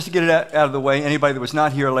Just to get it out of the way, anybody that was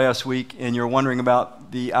not here last week and you're wondering about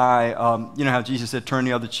the eye, you know how Jesus said, turn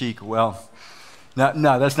the other cheek? Well,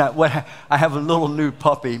 no, that's not what. I have a little new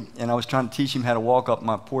puppy, and I was trying to teach him how to walk up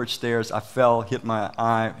my porch stairs. I fell, hit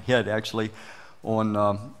my head actually on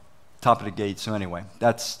top of the gate. So anyway,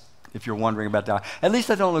 that's if you're wondering about that. At least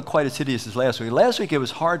I don't look quite as hideous as last week. Last week it was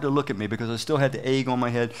hard to look at me because I still had the egg on my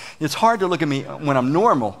head. It's hard to look at me when I'm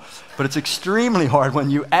normal, but it's extremely hard when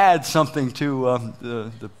you add something to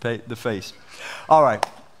the face. All right.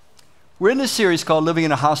 We're in this series called Living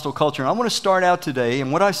in a Hostile Culture, and I want to start out today, and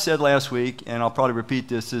what I said last week, and I'll probably repeat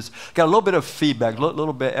this, is got a little bit of feedback, a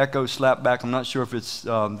little bit echo, slap back. I'm not sure if it's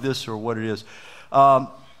this or what it is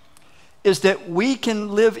that we can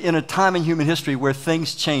live in a time in human history where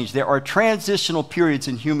things change. There are transitional periods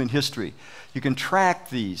in human history. You can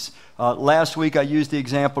track these. Last week I used the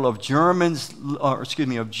example of Jews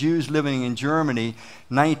living in Germany,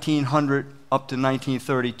 1900 up to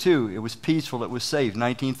 1932. It was peaceful, it was safe.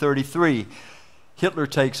 1933, Hitler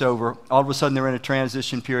takes over. All of a sudden they're in a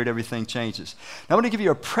transition period, everything changes. Now I want to give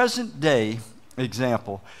you a present day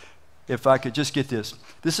example, if I could just get this.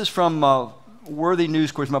 This is from Worthy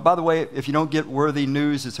News Course. Now, by the way, if you don't get Worthy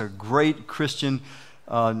News, it's a great Christian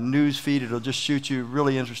news feed. It'll just shoot you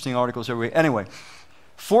really interesting articles every week. Anyway,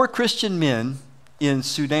 4 Christian men in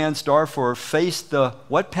Sudan's Darfur faced the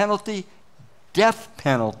what penalty? Death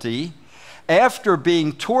penalty after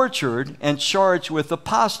being tortured and charged with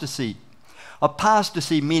apostasy.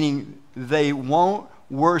 Apostasy meaning they won't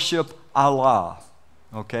worship Allah.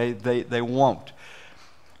 Okay, they won't.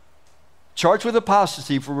 Charged with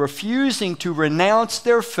apostasy for refusing to renounce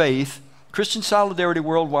their faith. Christian Solidarity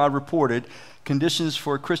Worldwide reported conditions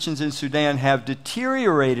for Christians in Sudan have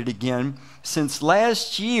deteriorated again since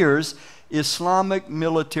last year's Islamic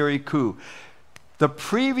military coup. The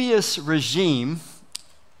previous regime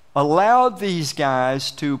allowed these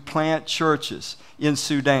guys to plant churches in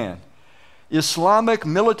Sudan.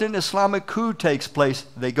 Militant Islamic coup takes place.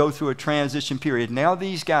 They go through a transition period. Now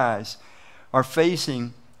these guys are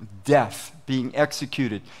facing death, being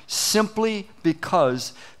executed, simply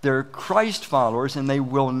because they're Christ followers and they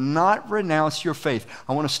will not renounce your faith.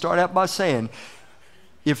 I want to start out by saying,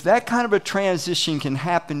 if that kind of a transition can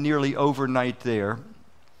happen nearly overnight there,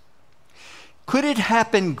 could it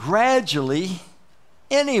happen gradually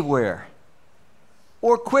anywhere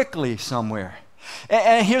or quickly somewhere?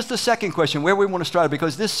 And here's the second question, where we want to start,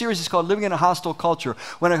 because this series is called Living in a Hostile Culture.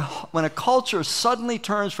 When a culture suddenly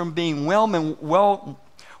turns from being warm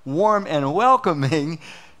and welcoming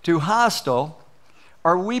to hostile,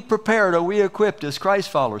 are we prepared, are we equipped as Christ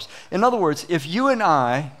followers? In other words, if you and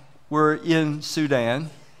I were in Sudan,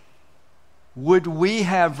 would we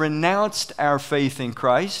have renounced our faith in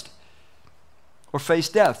Christ or face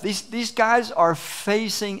death? These guys are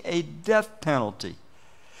facing a death penalty.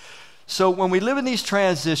 So when we live in these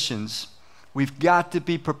transitions, we've got to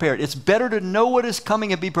be prepared. It's better to know what is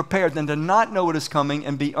coming and be prepared than to not know what is coming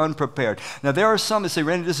and be unprepared. Now, there are some that say,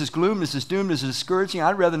 Randy, this is gloom, this is doom, this is discouraging.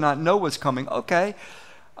 I'd rather not know what's coming. Okay,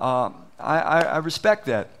 I respect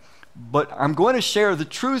that. But I'm going to share the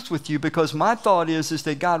truth with you because my thought is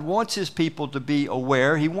that God wants His people to be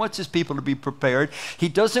aware. He wants His people to be prepared. He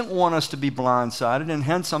doesn't want us to be blindsided, and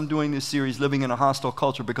hence I'm doing this series, Living in a Hostile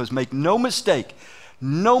Culture, because make no mistake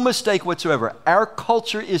whatsoever. Our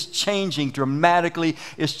culture is changing dramatically.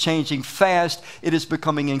 It's changing fast. It is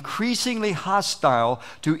becoming increasingly hostile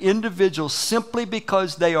to individuals simply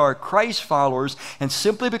because they are Christ followers and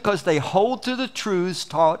simply because they hold to the truths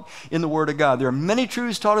taught in the Word of God. There are many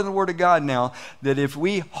truths taught in the Word of God now that if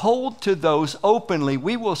we hold to those openly,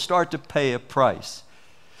 we will start to pay a price.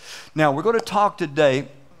 Now, we're going to talk today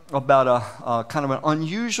about a kind of an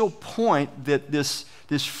unusual point that this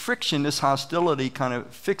friction, this hostility kind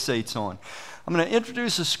of fixates on. I'm going to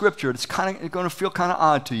introduce a scripture. It's going to feel kind of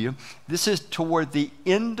odd to you. This is toward the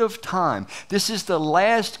end of time. This is the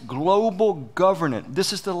last global governance.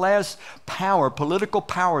 This is the last power, political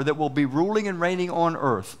power, that will be ruling and reigning on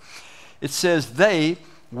earth. It says they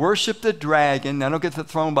worship the dragon. Now, don't get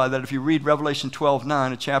thrown by that. If you read Revelation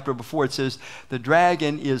 12:9, a chapter before, it says the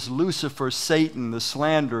dragon is Lucifer, Satan, the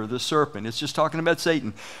slanderer, the serpent. It's just talking about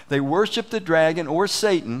Satan. They worship the dragon or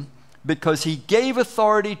Satan because he gave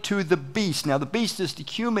authority to the beast. Now, the beast is the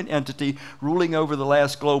human entity ruling over the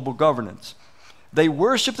last global governance. They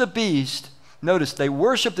worship the beast. Notice, they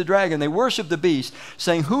worship the dragon, they worship the beast,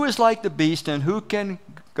 saying, who is like the beast and who can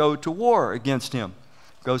go to war against him?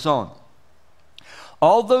 Goes on.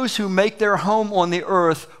 All those who make their home on the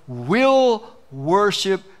earth will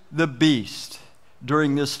worship the beast.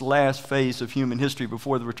 during this last phase of human history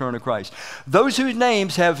before the return of Christ. Those whose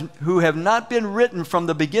names who have not been written from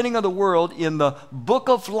the beginning of the world in the book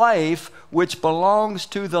of life, which belongs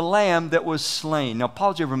to the Lamb that was slain. Now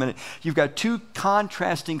pause here for a minute. You've got two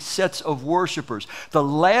contrasting sets of worshipers. The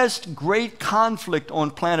last great conflict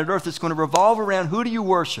on planet Earth is going to revolve around who do you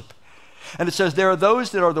worship? And it says there are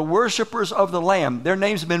those that are the worshipers of the Lamb. Their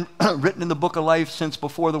names have been written in the book of life since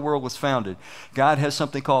before the world was founded. God has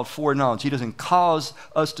something called foreknowledge. He doesn't cause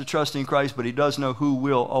us to trust in Christ, but he does know who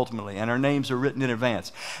will ultimately. And our names are written in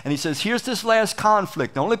advance. And he says, here's this last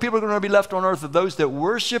conflict. The only people who are going to be left on earth are those that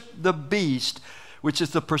worship the beast, which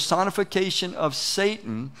is the personification of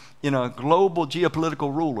Satan in a global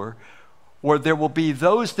geopolitical ruler. Or there will be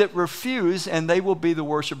those that refuse, and they will be the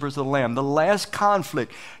worshipers of the Lamb. The last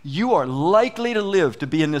conflict. You are likely to live to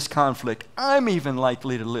be in this conflict. I'm even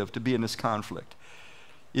likely to live to be in this conflict.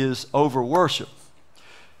 Is over worship.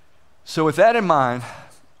 So with that in mind,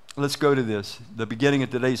 let's go to this, the beginning of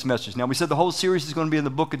today's message. Now, we said the whole series is going to be in the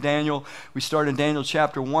book of Daniel. We started in Daniel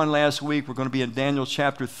chapter 1 last week. We're going to be in Daniel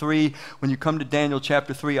chapter 3. When you come to Daniel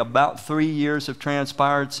chapter 3, about 3 years have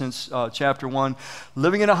transpired since chapter 1.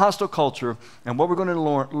 Living in a hostile culture, and what we're going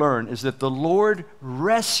to learn is that the Lord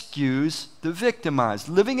rescues the victimized.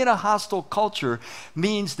 Living in a hostile culture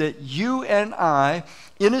means that you and I,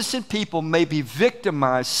 innocent people, may be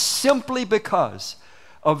victimized simply because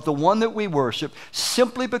of the one that we worship,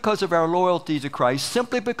 simply because of our loyalty to Christ,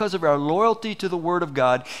 simply because of our loyalty to the Word of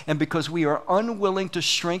God, and because we are unwilling to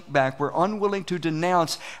shrink back, we're unwilling to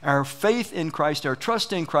denounce our faith in Christ, our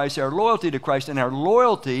trust in Christ, our loyalty to Christ, and our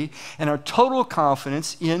loyalty and our total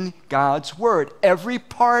confidence in God's Word. Every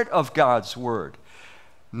part of God's Word,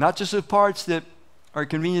 not just the parts that are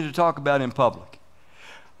convenient to talk about in public.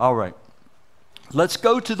 All right, let's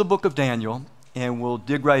go to the book of Daniel, and we'll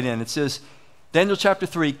dig right in. It says, Daniel chapter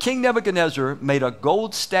 3, King Nebuchadnezzar made a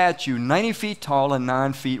gold statue 90 feet tall and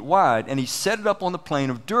 9 feet wide, and he set it up on the plain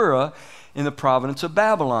of Dura in the province of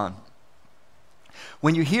Babylon.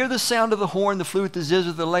 When you hear the sound of the horn, the flute, the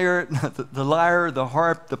zither, the lyre, the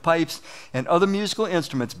harp, the pipes, and other musical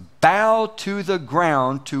instruments, bow to the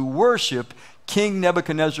ground to worship King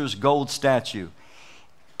Nebuchadnezzar's gold statue.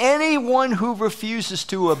 Anyone who refuses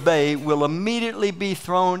to obey will immediately be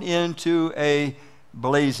thrown into a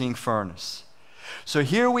blazing furnace. So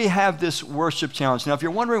here we have this worship challenge. Now, if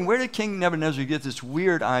you're wondering where did King Nebuchadnezzar get this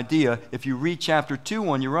weird idea, if you read chapter 2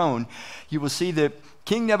 on your own, you will see that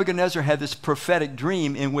King Nebuchadnezzar had this prophetic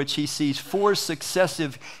dream in which he sees 4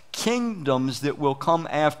 successive kingdoms that will come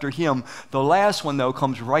after him. The last one, though,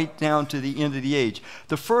 comes right down to the end of the age.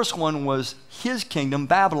 The first one was his kingdom,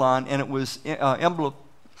 Babylon, and it was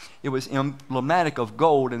emblematic of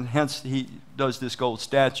gold, and hence he does this gold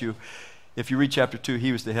statue. If you read chapter 2,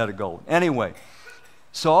 he was the head of gold. Anyway,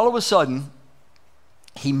 so all of a sudden,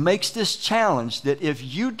 he makes this challenge that if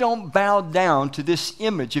you don't bow down to this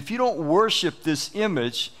image, if you don't worship this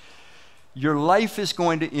image, your life is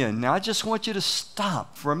going to end. Now, I just want you to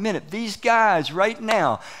stop for a minute. These guys right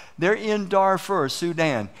now, they're in Darfur,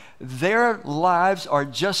 Sudan. Their lives are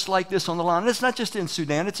just like this on the line. And it's not just in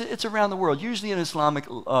Sudan, it's around the world, usually in Islamic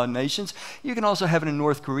nations. You can also have it in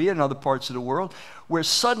North Korea and other parts of the world, where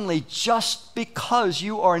suddenly, just because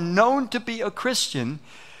you are known to be a Christian,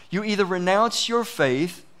 you either renounce your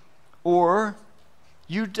faith or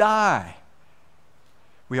you die.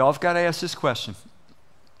 We all have got to ask this question.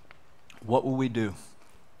 What will we do?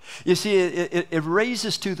 You see, it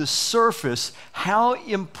raises to the surface how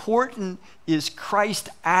important is Christ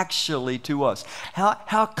actually to us?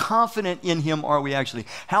 How confident in him are we actually?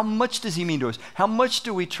 How much does he mean to us? How much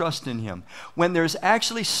do we trust in him? When there's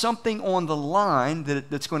actually something on the line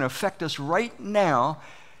that's going to affect us right now,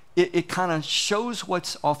 it kind of shows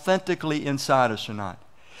what's authentically inside us or not.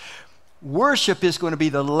 Worship is going to be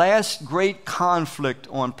the last great conflict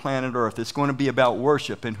on planet Earth. It's going to be about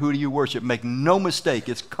worship. And who do you worship? Make no mistake,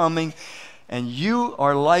 it's coming, and you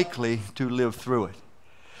are likely to live through it.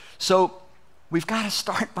 So we've got to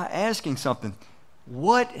start by asking something.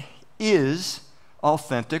 What is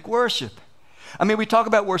authentic worship? I mean, we talk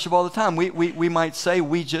about worship all the time. We might say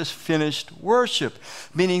we just finished worship,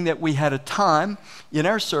 meaning that we had a time in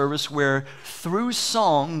our service where through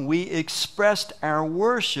song we expressed our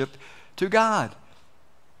worship to God.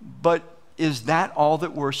 But is that all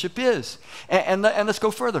that worship is? And let's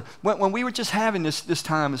go further. When we were just having this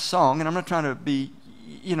time of song, and I'm not trying to be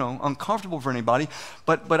uncomfortable for anybody.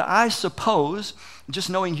 But I suppose, just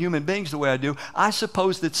knowing human beings the way I do, I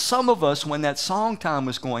suppose that some of us, when that song time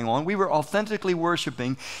was going on, we were authentically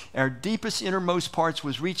worshiping. Our deepest, innermost parts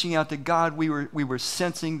was reaching out to God. We were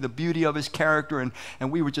sensing the beauty of His character,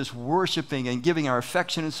 and we were just worshiping and giving our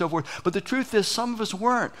affection and so forth. But the truth is, some of us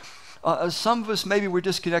weren't. Some of us maybe were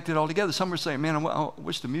disconnected altogether. Some were saying, man, I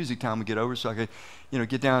wish the music time would get over so I could,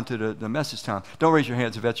 get down to the message time. Don't raise your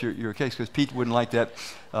hands if that's your case, because Pete wouldn't like that.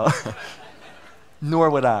 Nor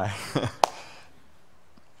would I.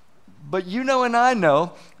 But and I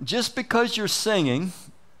know, just because you're singing,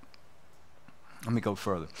 let me go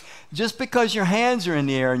further. Just because your hands are in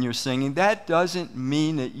the air and you're singing, that doesn't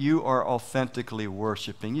mean that you are authentically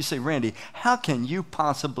worshiping. You say, Randy, how can you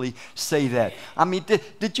possibly say that? I mean,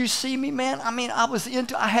 did you see me, man? I mean,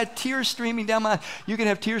 I had tears streaming down my, you can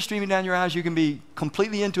have tears streaming down your eyes. You can be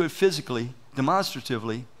completely into it physically,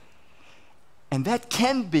 demonstratively. And that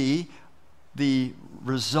can be the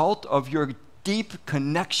result of your deep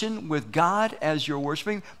connection with God as you're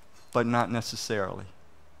worshiping, but not necessarily.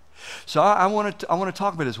 So I want to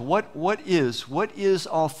talk about this. What is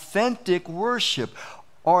authentic worship?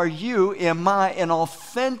 Am I an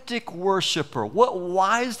authentic worshiper?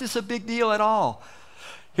 Why is this a big deal at all?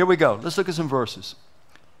 Here we go. Let's look at some verses.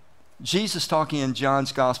 Jesus talking in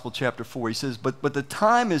John's Gospel, chapter 4, he says, but the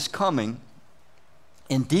time is coming,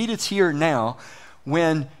 indeed it's here now,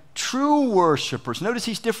 when true worshipers, notice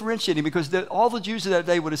he's differentiating, because all the Jews of that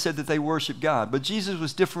day would have said that they worship God, but Jesus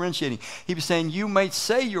was differentiating. He was saying, you may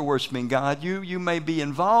say you're worshiping God, you may be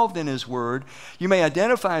involved in His Word, you may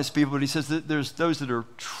identify as people, but he says that there's those that are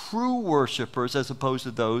true worshipers as opposed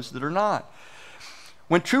to those that are not.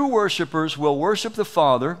 When true worshipers will worship the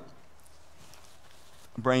Father,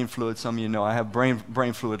 brain fluid, some of you know, I have brain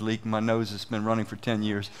fluid leak, my nose has been running for 10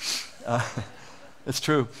 years. It's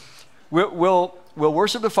true. We'll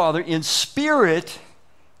worship the Father in spirit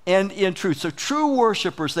and in truth. So true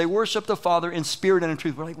worshipers, they worship the Father in spirit and in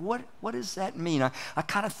truth. We're like, what does that mean? I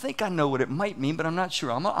kind of think I know what it might mean, but I'm not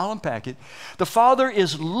sure. I'll unpack it. The Father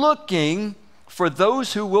is looking for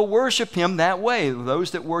those who will worship Him that way,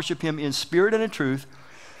 those that worship Him in spirit and in truth.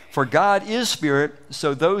 For God is spirit,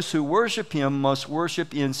 so those who worship Him must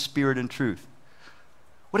worship in spirit and truth.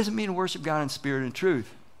 What does it mean to worship God in spirit and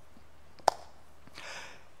truth?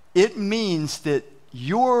 It means that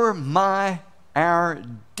our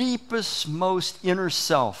deepest, most inner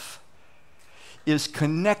self is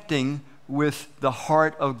connecting with the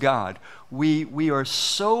heart of God. We are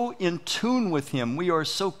so in tune with Him. We are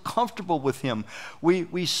so comfortable with Him.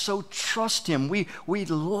 We so trust Him. We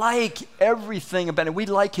like everything about Him. We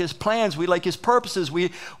like His plans. We like His purposes.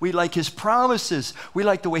 We like His promises. We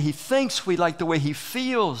like the way He thinks. We like the way He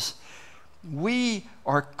feels. We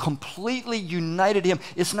are completely united to Him.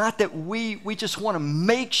 It's not that we just want to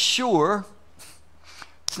make sure,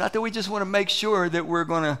 that we're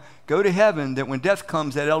going to go to heaven, that when death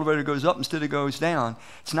comes, that elevator goes up instead of goes down.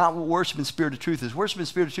 It's not what worship in spirit of truth is. Worship in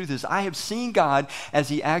spirit of truth is, I have seen God as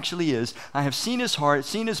He actually is. I have seen His heart,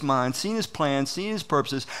 seen His mind, seen His plans, seen His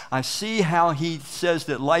purposes. I see how He says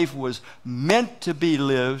that life was meant to be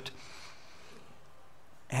lived.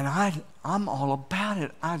 And I'm all about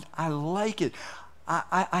it. I like it.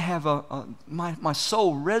 I have my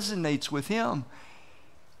soul resonates with Him.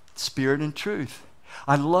 Spirit and truth.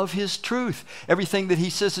 I love His truth. Everything that He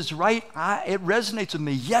says is right, it resonates with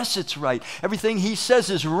me. Yes, it's right. Everything He says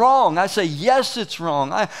is wrong. I say, yes, it's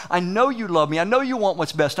wrong. I know You love me. I know You want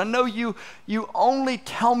what's best. I know you only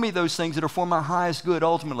tell me those things that are for my highest good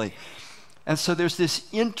ultimately. And so there's this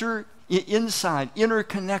inner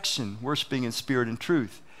connection, worshiping in spirit and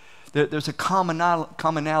truth. There's a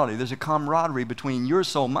commonality. There's a camaraderie between your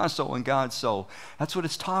soul, my soul, and God's soul. That's what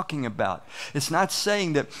it's talking about. It's not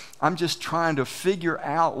saying that I'm just trying to figure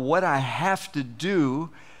out what I have to do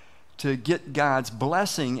to get God's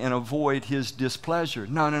blessing and avoid His displeasure.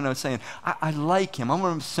 No. It's saying, I like Him. I'm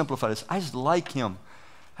going to simplify this. I just like Him.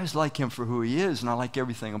 I just like Him for who He is, and I like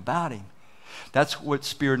everything about Him. That's what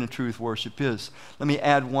spirit and truth worship is. Let me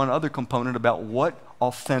add one other component about what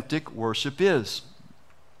authentic worship is.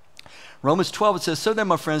 Romans 12, it says, so then,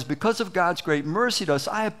 my friends, because of God's great mercy to us,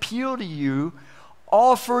 I appeal to you,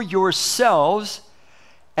 offer yourselves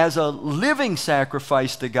as a living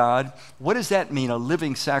sacrifice to God. What does that mean, a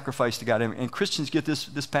living sacrifice to God? And Christians get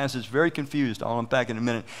this passage very confused. I'll unpack in a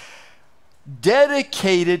minute.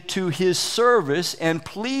 Dedicated to His service and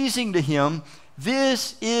pleasing to Him,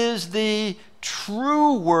 this is the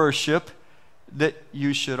true worship that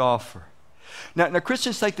you should offer. Now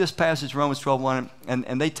Christians take this passage, Romans 12:1,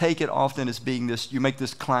 and they take it often as being this, you make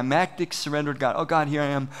this climactic surrender to God. Oh God, here I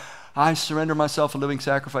am. I surrender myself a living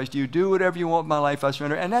sacrifice to you. Do whatever you want with my life, I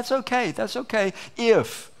surrender. And that's okay. That's okay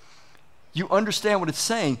if you understand what it's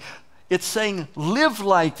saying. It's saying live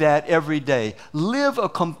like that every day. Live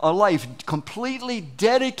a life completely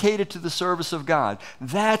dedicated to the service of God.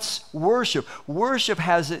 That's worship. Worship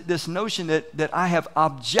has this notion that I have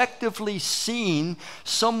objectively seen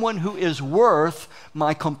someone who is worth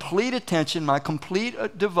my complete attention, my complete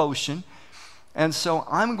devotion. And so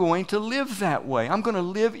I'm going to live that way. I'm going to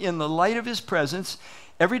live in the light of his presence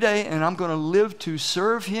every day, and I'm going to live to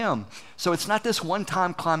serve him. So it's not this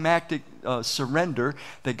one-time climactic surrender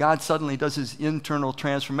that God suddenly does his internal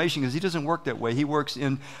transformation, because he doesn't work that way. He works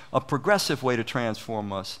in a progressive way to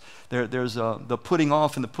transform us. There's the putting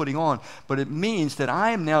off and the putting on. But it means that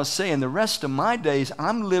I am now saying the rest of my days,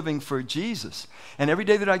 I'm living for Jesus. And every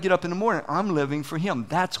day that I get up in the morning, I'm living for him.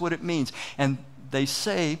 That's what it means. And they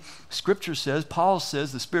say, Scripture says, Paul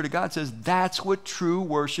says, the Spirit of God says, that's what true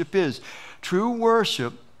worship is. True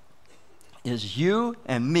worship is you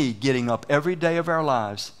and me getting up every day of our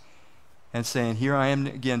lives and saying, here I am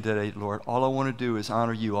again today, Lord. All I want to do is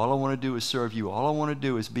honor you. All I want to do is serve you. All I want to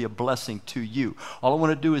do is be a blessing to you. All I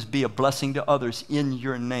want to do is be a blessing to others in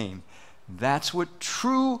your name. That's what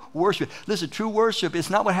true worship is. Listen, true worship is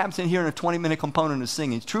not what happens in here in a 20-minute component of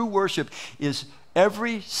singing. True worship is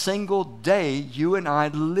every single day you and I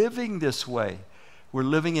living this way. We're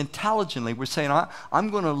living intelligently. We're saying, I'm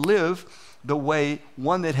going to live the way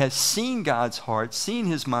one that has seen God's heart, seen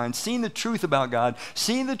his mind, seen the truth about God,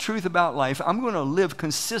 seen the truth about life. I'm going to live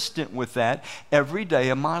consistent with that every day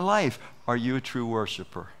of my life. Are you a true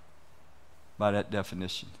worshiper? By that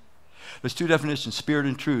definition. There's two definitions, spirit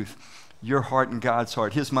and truth. Your heart and God's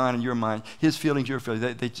heart, his mind and your mind, his feelings, your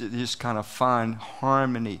feelings. They just kind of find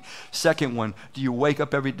harmony. Second one, do you wake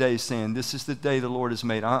up every day saying, this is the day the Lord has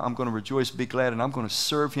made. I'm going to rejoice, be glad, and I'm going to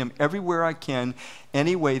serve him everywhere I can,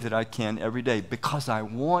 any way that I can every day, because I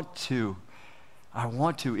want to. I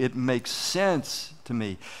want to. It makes sense to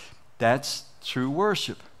me. That's true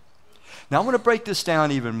worship. Now, I want to break this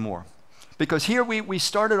down even more, because here we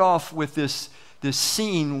started off with this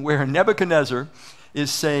scene where Nebuchadnezzar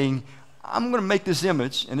is saying, I'm going to make this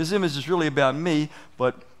image, and this image is really about me,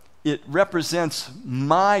 but it represents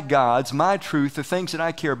my gods, my truth, the things that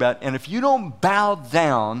I care about. And if you don't bow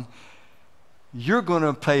down, you're going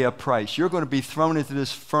to pay a price. You're going to be thrown into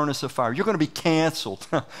this furnace of fire. You're going to be canceled,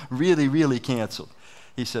 really, really canceled,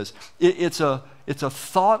 he says. It's a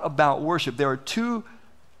thought about worship. There are two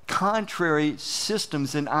contrary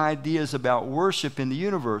systems and ideas about worship in the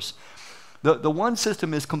universe. The one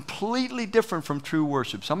system is completely different from true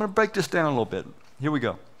worship. So I'm going to break this down a little bit. Here we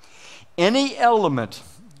go. Any element,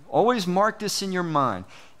 always mark this in your mind,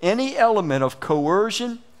 any element of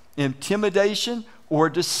coercion, intimidation, or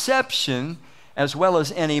deception, as well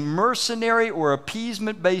as any mercenary or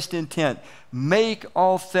appeasement-based intent, make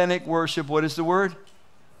authentic worship, what is the word?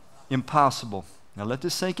 Impossible. Now let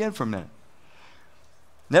this sink in for a minute.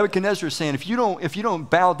 Nebuchadnezzar is saying, if you don't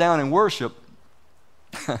bow down and worship,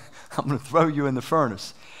 I'm going to throw you in the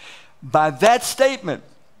furnace. By that statement,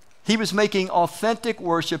 he was making authentic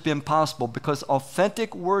worship impossible, because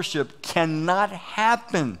authentic worship cannot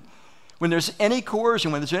happen when there's any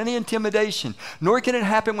coercion, when there's any intimidation, nor can it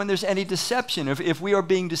happen when there's any deception. If we are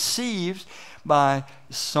being deceived by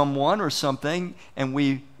someone or something and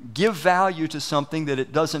we give value to something that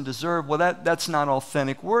it doesn't deserve, well, that's not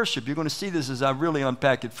authentic worship. You're going to see this as I really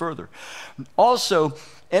unpack it further. Also,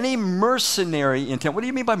 any mercenary intent. What do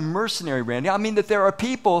you mean by mercenary, Randy? I mean that there are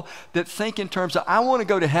people that think in terms of, I want to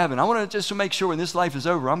go to heaven. I want to just make sure when this life is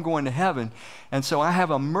over, I'm going to heaven. And so I have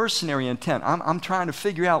a mercenary intent. I'm trying to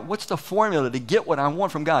figure out what's the formula to get what I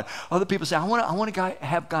want from God. Other people say, I want to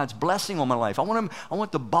have God's blessing on my life. I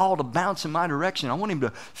want the ball to bounce in my direction. I want him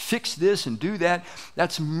to fix this and do that.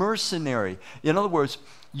 That's mercenary. In other words,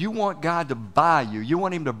 you want God to buy you. You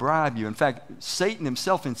want him to bribe you. In fact, Satan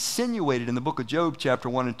himself insinuated in the book of Job, chapter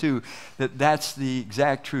 1 and 2, that that's the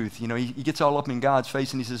exact truth. You know, he gets all up in God's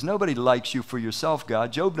face and he says, nobody likes you for yourself,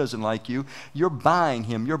 God. Job doesn't like you. You're buying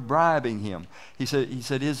him. You're bribing him. He said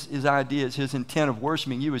his idea, his intent of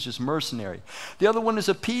worshiping you is just mercenary. The other one is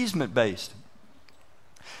appeasement-based.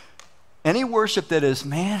 Any worship that is,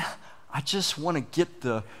 man, I just want to get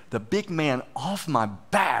the big man off my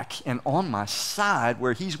back and on my side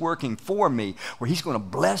where he's working for me, where he's going to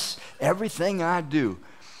bless everything I do.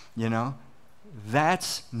 You know,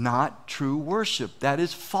 that's not true worship. That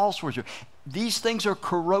is false worship. These things are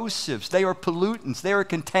corrosives. They are pollutants. They are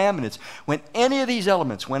contaminants. When any of these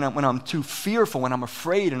elements, when I'm too fearful, when I'm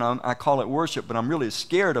afraid, and I call it worship, but I'm really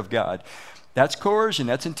scared of God, that's coercion,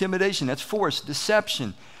 that's intimidation, that's force,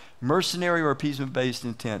 deception, mercenary or appeasement-based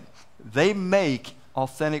intent. They make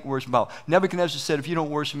authentic worship about? Nebuchadnezzar said, if you don't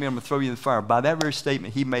worship me, I'm going to throw you in the fire. By that very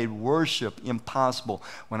statement, he made worship impossible.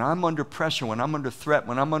 When I'm under pressure, when I'm under threat,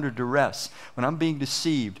 when I'm under duress, when I'm being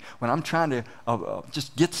deceived, when I'm trying to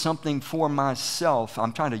just get something for myself,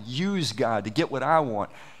 I'm trying to use God to get what I want,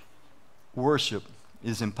 worship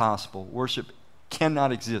is impossible. Worship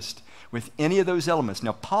cannot exist with any of those elements.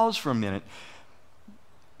 Now pause for a minute,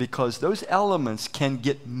 because those elements can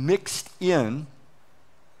get mixed in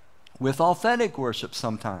with authentic worship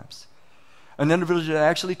sometimes. An individual that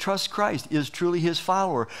actually trusts Christ is truly his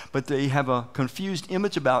follower, but they have a confused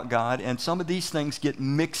image about God, and some of these things get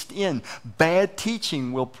mixed in. Bad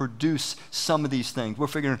teaching will produce some of these things. We're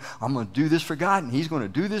figuring, I'm going to do this for God, and he's going to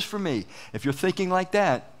do this for me. If you're thinking like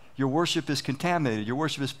that, your worship is contaminated. Your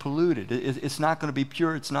worship is polluted. It's not going to be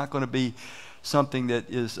pure. It's not going to be something that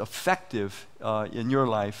is effective in your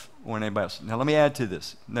life or in anybody else. Now let me add to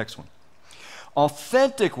this. Next one.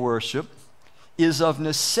 Authentic worship is of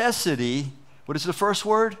necessity, what is the first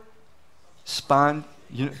word?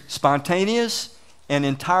 Spontaneous and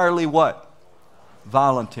entirely what?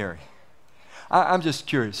 Voluntary. I'm just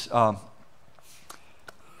curious. How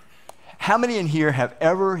many in here have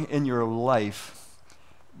ever in your life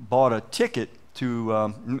bought a ticket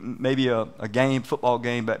to maybe a game, football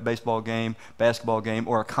game, baseball game, basketball game,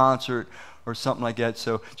 or a concert or something like that?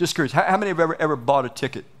 So just curious, how many have ever bought a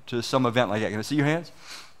ticket to some event like that? Can I see your hands?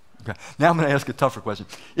 Okay. Now I'm going to ask a tougher question.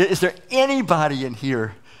 Is there anybody in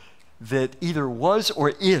here that either was or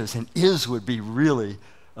is, and is would be really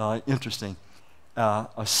interesting,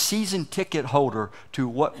 a season ticket holder to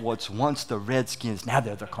what was once the Redskins? Now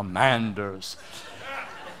they're the Commanders.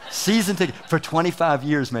 Season ticket for 25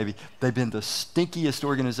 years, maybe. They've been the stinkiest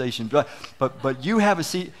organization. But you have a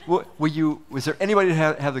seat. Was there anybody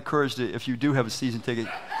that have the courage to, if you do have a season ticket,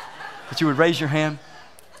 that you would raise your hand?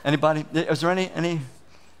 Anybody? Is there any?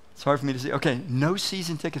 It's hard for me to see. Okay, no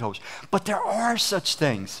season ticket holders. But there are such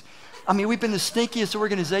things. I mean, we've been the stinkiest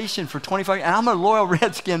organization for 25 years. And I'm a loyal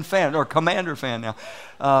Redskin fan, or Commander fan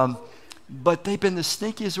now. But they've been the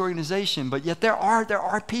stinkiest organization. But yet there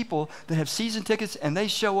are people that have season tickets, and they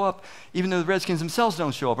show up even though the Redskins themselves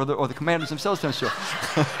don't show up, or the Commanders themselves don't show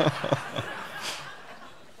up.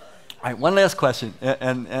 All right, one last question,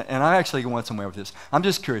 and I'm actually going somewhere with this. I'm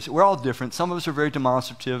just curious. We're all different. Some of us are very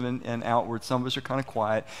demonstrative and outward. Some of us are kind of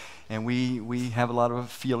quiet, and we have a lot of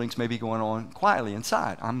feelings maybe going on quietly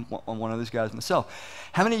inside. I'm one of those guys myself.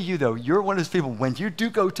 How many of you, though, you're one of those people, when you do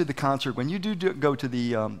go to the concert, when you do go to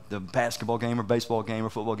the basketball game or baseball game or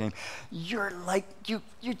football game, you're like, you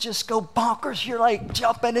just go bonkers. You're like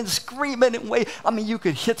jumping and screaming and waving. I mean, you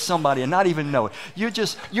could hit somebody and not even know it.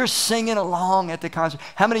 You're singing along at the concert.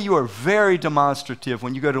 How many of you are very demonstrative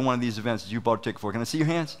when you go to one of these events that you bought a ticket for? Can I see your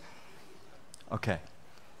hands? Okay.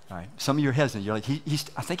 All right. Some of you are hesitant. You're like,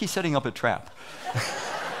 I think he's setting up a trap.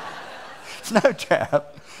 It's no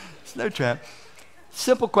trap. It's no trap.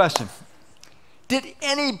 Simple question. Did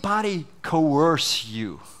anybody coerce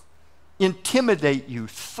you, intimidate you,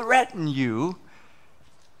 threaten you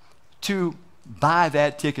to buy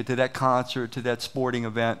that ticket to that concert, to that sporting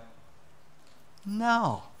event?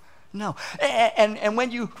 No. And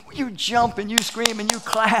when you jump and you scream and you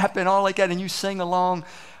clap and all like that and you sing along,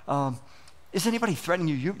 is anybody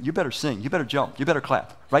threatening you? You better sing, you better jump, you better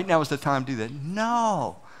clap. Right now is the time to do that.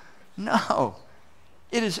 No.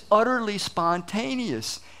 It is utterly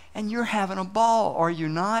spontaneous, and you're having a ball, are you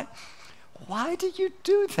not? Why do you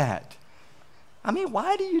do that? I mean,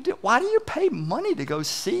 why do you pay money to go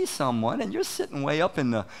see someone, and you're sitting way up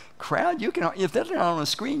in the crowd? If they're not on a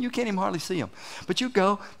screen, you can't even hardly see them. But you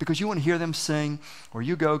go because you want to hear them sing, or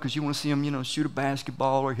you go because you want to see them, shoot a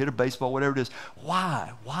basketball or hit a baseball, whatever it is.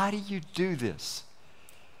 Why? Why do you do this?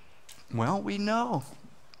 Well, we know.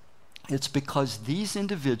 It's because these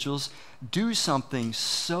individuals do something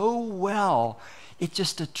so well, it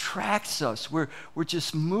just attracts us. We're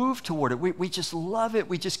just moved toward it. We just love it.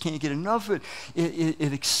 We just can't get enough of it.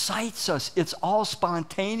 It excites us. It's all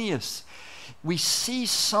spontaneous. We see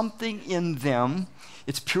something in them.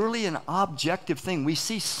 It's purely an objective thing. We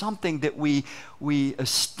see something that we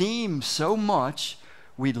esteem so much,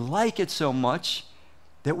 we like it so much,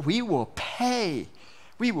 that we will pay.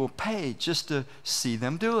 We will pay just to see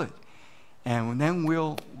them do it. And then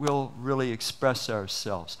we'll really express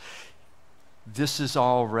ourselves. This is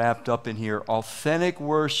all wrapped up in here. Authentic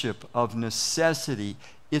worship of necessity.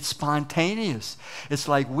 It's spontaneous. It's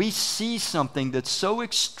like we see something that's so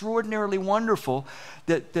extraordinarily wonderful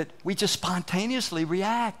that we just spontaneously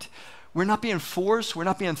react. We're not being forced. We're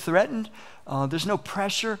not being threatened. There's no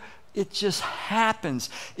pressure. It just happens.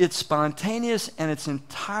 It's spontaneous and it's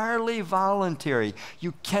entirely voluntary.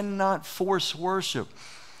 You cannot force worship.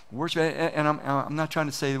 Worship, and I'm not trying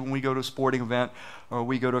to say that when we go to a sporting event or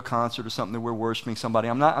we go to a concert or something that we're worshiping somebody.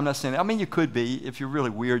 I'm not saying that. I mean, you could be. If you're really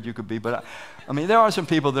weird, you could be. But I mean, there are some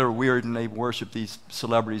people that are weird and they worship these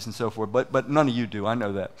celebrities and so forth. But none of you do. I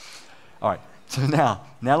know that. All right. So now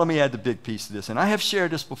let me add the big piece to this. And I have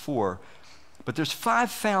shared this before, but there's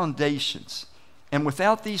 5 foundations. And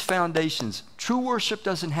without these foundations, true worship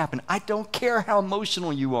doesn't happen. I don't care how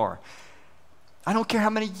emotional you are. I don't care how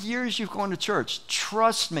many years you've gone to church.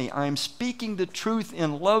 Trust me, I am speaking the truth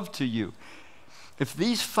in love to you. If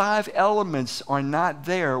these 5 elements are not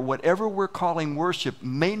there, whatever we're calling worship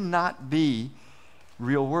may not be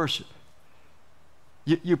real worship.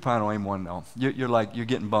 You probably don't even want to know. You're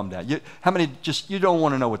getting bummed out. How many you don't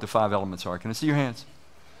want to know what the 5 elements are? Can I see your hands?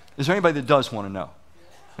 Is there anybody that does want to know?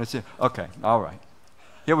 That's it. Okay, all right.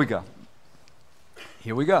 Here we go.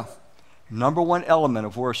 Number 1 element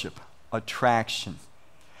of worship. Attraction.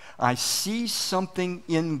 I see something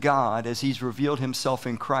in God as he's revealed himself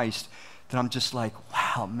in Christ that I'm just like,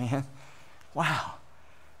 wow, man. Wow.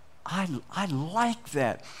 I like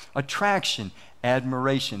that. Attraction,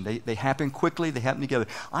 admiration. They happen quickly. They happen together.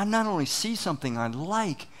 I not only see something I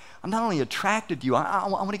like, I'm not only attracted to you. I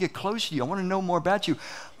want to get close to you. I want to know more about you.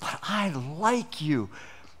 But I like you.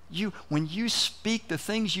 When you speak, the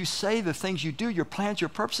things you say, the things you do, your plans, your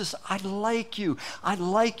purposes, I like you. I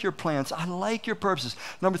like your plans. I like your purposes.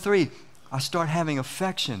 Number 3, I start having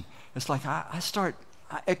affection. It's like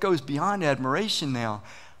it goes beyond admiration now.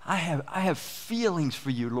 I have feelings for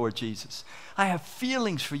you, Lord Jesus. I have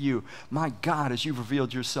feelings for you, my God, as you've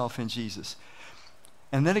revealed yourself in Jesus.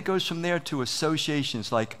 And then it goes from there to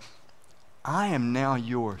associations like, I am now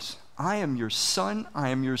yours. I am your son. I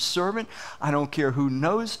am your servant. I don't care who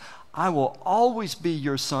knows. I will always be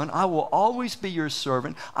your son. I will always be your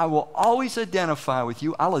servant. I will always identify with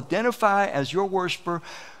you. I'll identify as your worshiper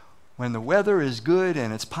when the weather is good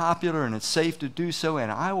and it's popular and it's safe to do so,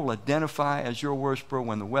 and I will identify as your worshiper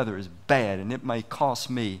when the weather is bad and it may cost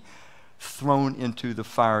me thrown into the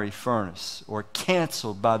fiery furnace or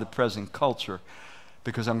canceled by the present culture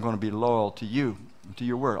because I'm going to be loyal to you, to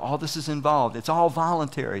your word. All this is involved. It's all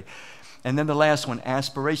voluntary. And then the last one,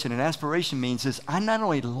 aspiration. And aspiration means is I not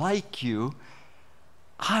only like you,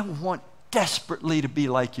 I want desperately to be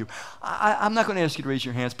like you. I'm not going to ask you to raise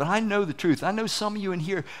your hands, but I know the truth. I know some of you in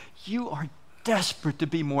here, you are desperate to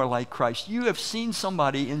be more like Christ. You have seen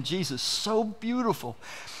somebody in Jesus so beautiful,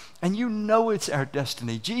 and you know it's our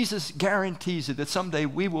destiny. Jesus guarantees it that someday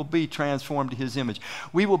we will be transformed to his image.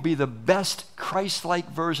 We will be the best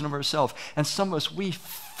Christ-like version of ourselves. And some of us, we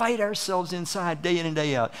fight ourselves inside day in and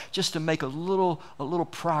day out just to make a little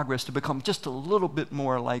progress, to become just a little bit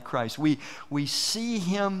more like Christ. We see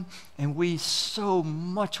him and we so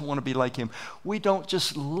much want to be like him. We don't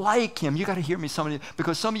just like him. You got to hear me, somebody,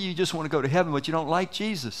 because some of you just want to go to heaven, but you don't like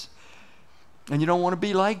Jesus. And you don't want to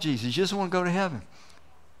be like Jesus. You just want to go to heaven.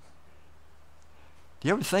 Do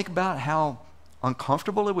you ever think about how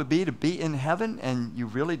uncomfortable it would be to be in heaven and you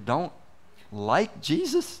really don't like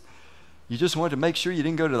Jesus? You just wanted to make sure you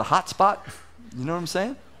didn't go to the hot spot. You know what I'm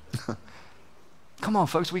saying? Come on,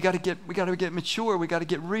 folks. We got to get mature. We got to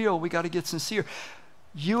get real. We got to get sincere.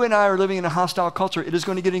 You and I are living in a hostile culture. It is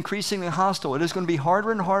going to get increasingly hostile. It is going to be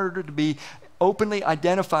harder and harder to be openly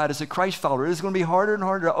identified as a Christ follower. It is going to be harder and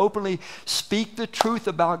harder to openly speak the truth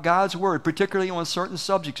about God's word, particularly on certain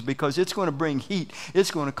subjects, because it's going to bring heat.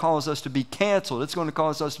 It's going to cause us to be canceled. It's going to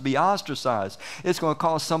cause us to be ostracized. It's going to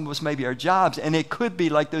cost some of us maybe our jobs. And it could be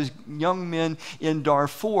like those young men in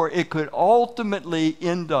Darfur. It could ultimately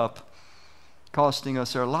end up costing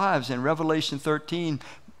us our lives. And Revelation 13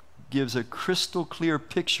 gives a crystal clear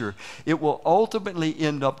picture. It will ultimately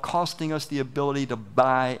end up costing us the ability to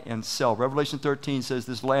buy and sell. Revelation 13 says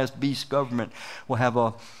this last beast government will have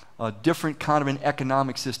a different kind of an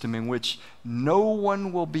economic system in which no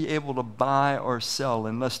one will be able to buy or sell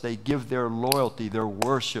unless they give their loyalty, their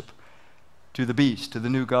worship to the beast, to the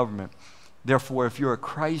new government. Therefore, if you're a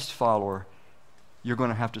Christ follower, you're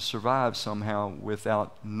going to have to survive somehow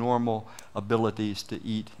without normal abilities to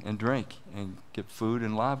eat and drink and get food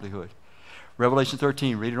and livelihood. Revelation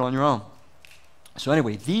 13, read it on your own. So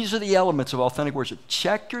anyway, these are the elements of authentic worship.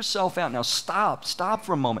 Check yourself out. Now stop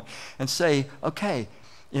for a moment and say, okay,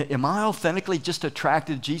 am I authentically just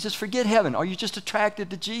attracted to Jesus? Forget heaven. Are you just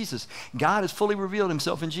attracted to Jesus? God has fully revealed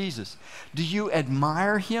himself in Jesus. Do you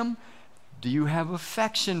admire him? Do you have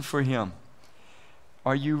affection for him?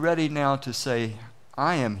 Are you ready now to say,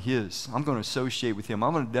 I am his. I'm going to associate with him.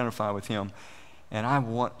 I'm going to identify with him. And I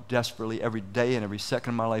want desperately every day and every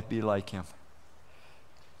second of my life be like him.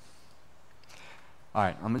 All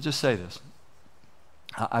right, I'm going to just say this.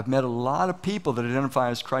 I've met a lot of people that identify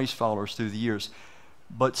as Christ followers through the years,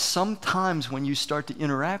 But sometimes when you start to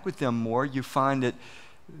interact with them more, you find that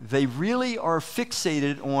they really are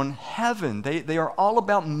fixated on heaven. They are all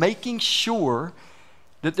about making sure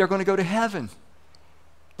that they're going to go to heaven.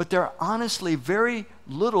 But they're honestly very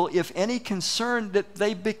little, if any, concerned that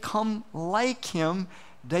they become like him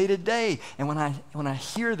day to day. And when I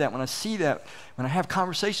hear that, when I see that, when I have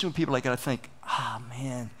conversations with people like that, I think,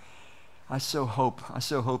 man, I so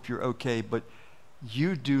hope you're okay. But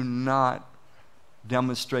you do not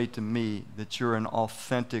demonstrate to me that you're an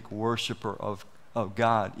authentic worshiper of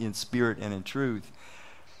God in spirit and in truth.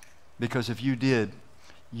 Because if you did,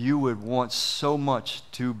 you would want so much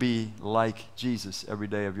to be like Jesus every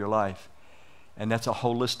day of your life. And that's a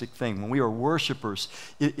holistic thing. When we are worshipers,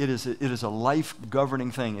 it is a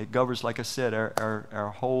life-governing thing. It governs, like I said,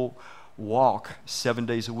 our whole walk 7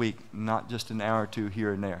 days a week, not just an hour or two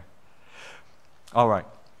here and there. All right.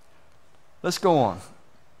 Let's go on.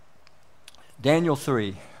 Daniel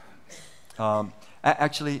 3.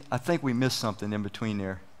 Actually, I think we missed something in between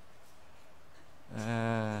there.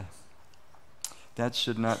 That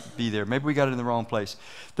should not be there. Maybe we got it in the wrong place.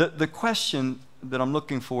 The question that I'm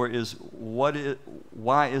looking for is,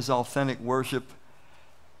 why is authentic worship?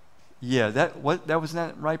 Yeah, that was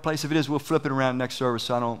not the right place. If it is, we'll flip it around next service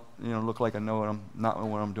so I don't look like I know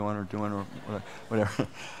what I'm doing or whatever.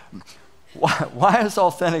 Why is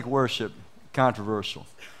authentic worship controversial?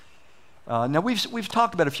 Now we've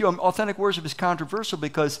talked about a few. Authentic worship is controversial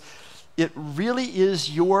because it really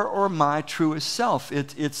is your or my truest self.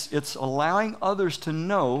 It's allowing others to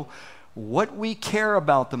know what we care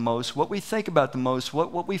about the most, what we think about the most,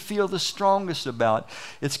 what we feel the strongest about.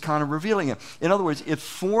 It's kind of revealing it. In other words, it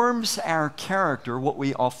forms our character, what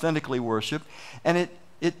we authentically worship, and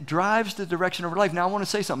it drives the direction of our life. Now, I want to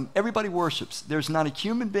say something. Everybody worships. There's not a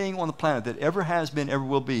human being on the planet that ever has been, ever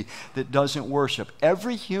will be, that doesn't worship.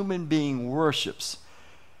 Every human being worships.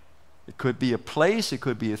 It could be a place, it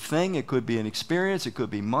could be a thing, it could be an experience, it could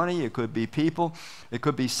be money, it could be people, it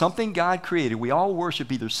could be something God created. We all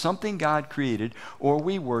worship either something God created or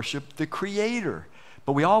we worship the Creator.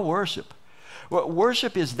 But we all worship. Well,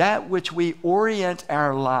 worship is that which we orient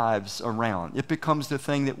our lives around. It becomes the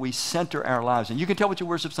thing that we center our lives in. You can tell what you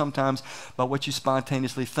worship sometimes by what you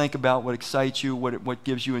spontaneously think about, what excites you, what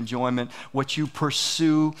gives you enjoyment, what you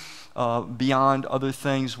pursue beyond other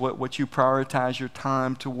things, what you prioritize your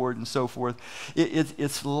time toward and so forth.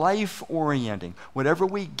 It's life-orienting. Whatever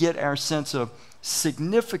we get our sense of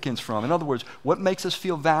significance from. In other words, what makes us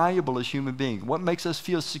feel valuable as human beings? What makes us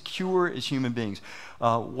feel secure as human beings?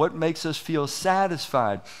 What makes us feel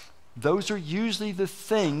satisfied? Those are usually the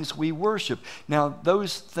things we worship. Now,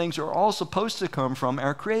 those things are all supposed to come from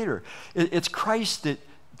our Creator. It's Christ that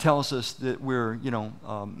tells us that we're,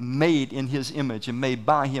 made in His image and made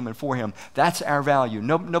by Him and for Him. That's our value.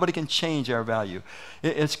 Nobody can change our value.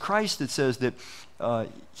 It's Christ that says that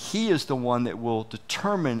He is the one that will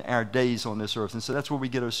determine our days on this earth. And so that's where we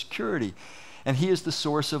get our security. And He is the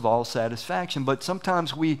source of all satisfaction. But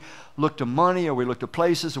sometimes we look to money, or we look to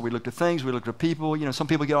places, or we look to things, we look to people. Some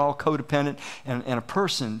people get all codependent, and a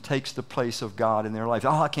person takes the place of God in their life.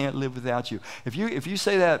 Oh, I can't live without you. If you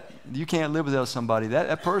say that you can't live without somebody,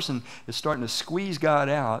 that person is starting to squeeze God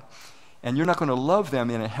out, and you're not going to love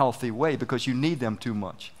them in a healthy way because you need them too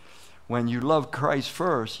much. When you love Christ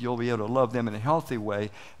first, you'll be able to love them in a healthy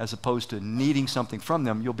way as opposed to needing something from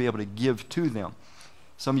them. You'll be able to give to them.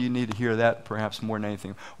 Some of you need to hear that perhaps more than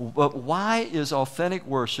anything. But why is authentic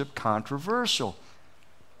worship controversial?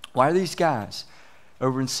 Why are these guys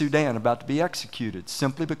over in Sudan about to be executed?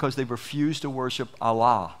 Simply because they refuse to worship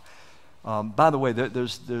Allah. By the way,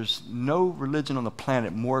 there's no religion on the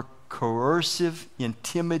planet more coercive,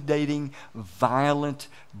 intimidating, violent,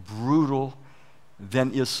 brutal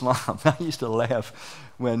than Islam. I used to laugh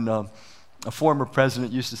when a former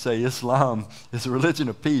president used to say Islam is a religion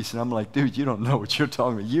of peace, and I'm like, dude, you don't know what you're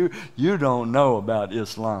talking about. You don't know about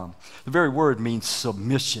Islam. The very word means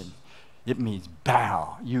submission. It means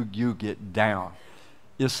bow. You get down.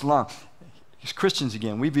 Islam, as Christians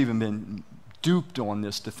again, we've even been duped on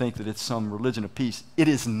this to think that it's some religion of peace. It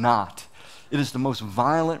is not. It is the most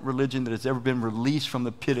violent religion that has ever been released from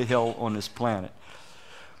the pit of hell on this planet.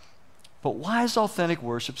 But why is authentic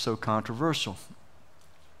worship so controversial?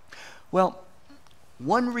 Well,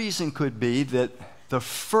 one reason could be that the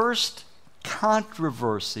first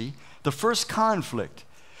controversy, the first conflict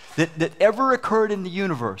that ever occurred in the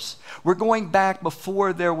universe. We're going back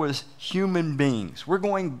before there was human beings. We're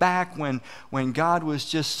going back when God was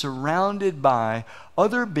just surrounded by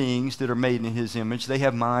other beings that are made in his image. They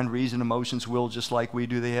have mind, reason, emotions, will, just like we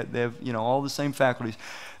do. They have all the same faculties.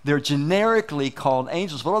 They're generically called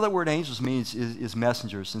angels. But all that word angels means is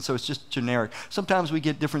messengers, and so it's just generic. Sometimes we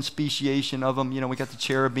get different speciation of them. We got the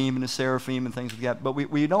cherubim and the seraphim and things like that, but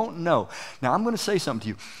we don't know. Now, I'm going to say something to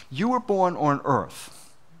you. You were born on earth.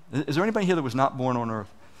 Is there anybody here that was not born on earth?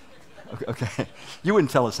 Okay. You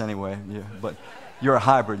wouldn't tell us anyway, but you're a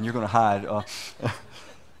hybrid and you're going to hide.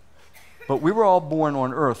 But we were all born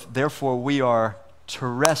on earth, therefore we are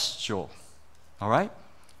terrestrial. All right?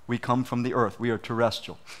 We come from the earth. We are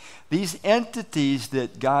terrestrial. These entities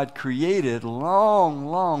that God created long,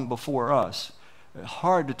 long before us,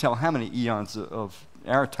 hard to tell how many eons of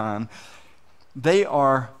our time, they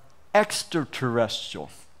are extraterrestrial.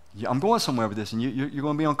 I'm going somewhere with this, and you're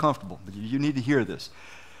going to be uncomfortable, but you need to hear this.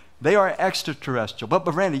 They are extraterrestrial.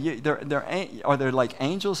 But Randy, are there like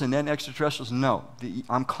angels and then extraterrestrials? No.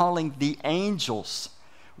 I'm calling the angels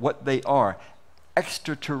what they are.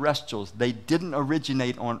 Extraterrestrials. They didn't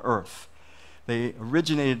originate on earth. They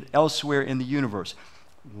originated elsewhere in the universe.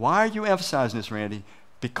 Why are you emphasizing this, Randy?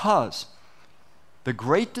 Because the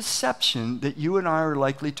great deception that you and I are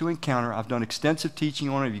likely to encounter, I've done extensive teaching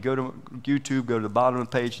on it. If you go to YouTube, go to the bottom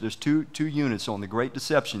of the page, there's two units on the great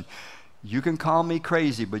deception. You can call me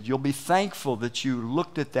crazy, but you'll be thankful that you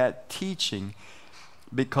looked at that teaching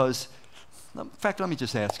because, in fact, let me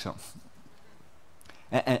just ask something.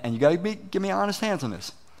 And you got to give me honest hands on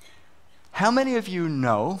this. How many of you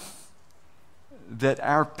know that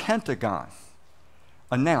our Pentagon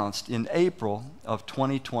announced in April of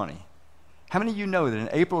 2020? How many of you know that in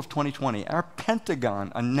April of 2020, our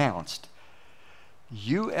Pentagon announced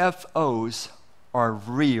UFOs are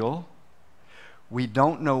real? We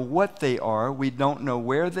don't know what they are. We don't know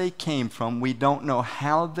where they came from. We don't know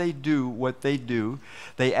how they do what they do.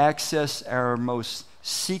 They access our most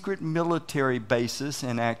secret military bases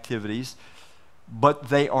and activities, but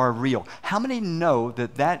they are real. How many know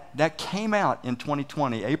that came out in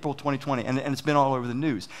 2020, April 2020, and it's been all over the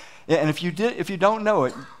news? And if you don't know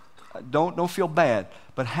it, don't feel bad.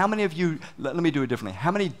 But how many of you, let me do it differently.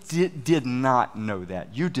 How many did not know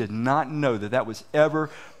that? You did not know that was ever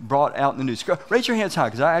brought out in the news. Raise your hands high,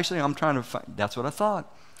 because I'm trying to find, that's what I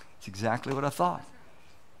thought. It's exactly what I thought.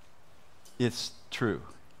 It's true.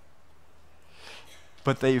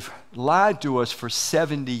 But they've lied to us for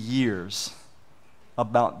 70 years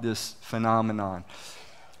about this phenomenon.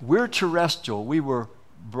 We're terrestrial. We were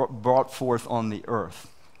brought forth on the earth.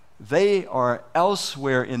 They are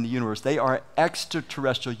elsewhere in the universe. They are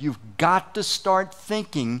extraterrestrial. You've got to start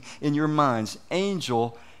thinking in your minds,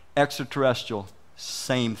 angel, extraterrestrial,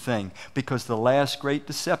 same thing. Because the last great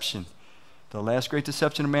deception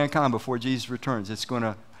of mankind before Jesus returns, it's going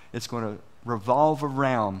to revolve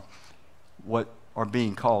around what are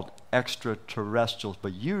being called extraterrestrials.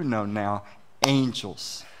 But you know now,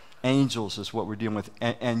 angels. Angels is what we're dealing with.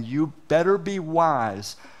 And you better be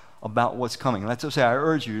wise about what's coming. Let's just say I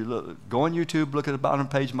urge you, go on YouTube, look at the bottom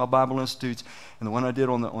page of my Bible Institutes, and the one I did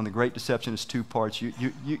on the Great Deception is 2 parts. You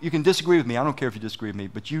can disagree with me. I don't care if you disagree with me,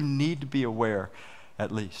 but you need to be aware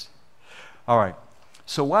at least. All right.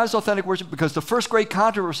 So why is authentic worship? Because the first great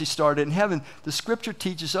controversy started in heaven. The scripture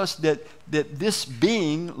teaches us that this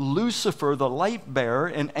being, Lucifer, the light bearer,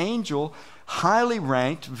 an angel, highly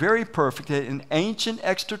ranked, very perfect, an ancient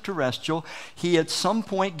extraterrestrial, he at some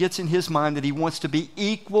point gets in his mind that he wants to be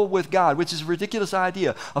equal with God, which is a ridiculous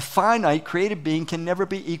idea. A finite created being can never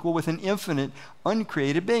be equal with an infinite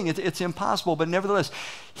uncreated being. It's impossible, but nevertheless,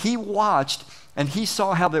 he watched and he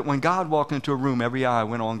saw how that when God walked into a room, every eye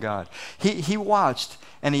went on God. He watched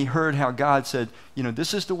and he heard how God said,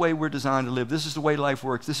 this is the way we're designed to live. This is the way life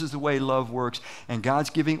works. This is the way love works. And God's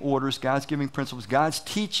giving orders. God's giving principles. God's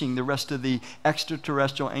teaching the rest of the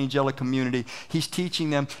extraterrestrial angelic community. He's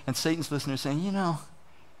teaching them. And Satan's listening saying, I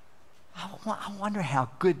wonder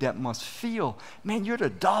how good that must feel. Man, you're the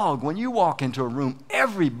dog. When you walk into a room,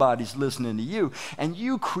 everybody's listening to you. And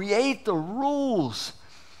you create the rules.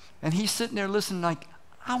 And he's sitting there listening like,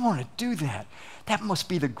 I want to do that. That must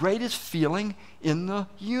be the greatest feeling in the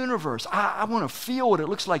universe. I want to feel what it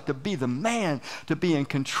looks like to be the man, to be in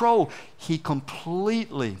control. He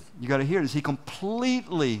completely, you got to hear this, he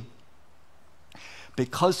completely,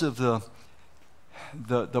 because of the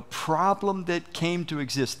the problem that came to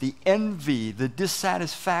exist, the envy, the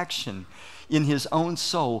dissatisfaction in his own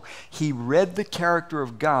soul, he read the character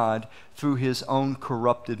of God through his own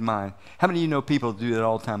corrupted mind. How many of you know people do that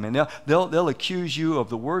all the time? And they'll accuse you of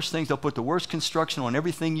the worst things. They'll put the worst construction on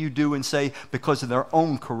everything you do and say because of their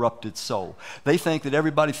own corrupted soul. They think that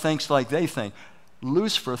everybody thinks like they think.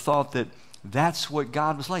 Lucifer thought that that's what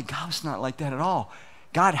God was like. God was not like that at all.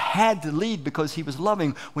 God had to lead because he was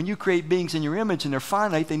loving. When you create beings in your image and they're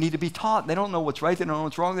finite, they need to be taught. They don't know what's right. They don't know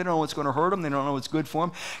what's wrong. They don't know what's going to hurt them. They don't know what's good for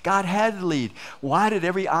them. God had to lead. Why did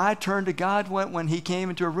every eye turn to God when he came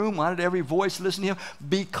into a room? Why did every voice listen to him?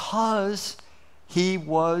 Because he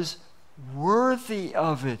was worthy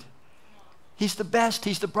of it. He's the best.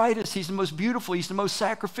 He's the brightest. He's the most beautiful. He's the most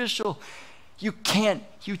sacrificial. You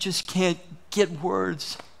just can't get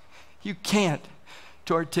words. You can't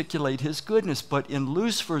to articulate his goodness. But in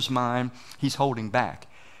Lucifer's mind, he's holding back.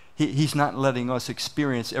 He's not letting us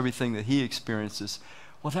experience everything that he experiences.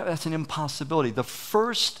 Well, that's an impossibility. The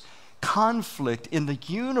first conflict in the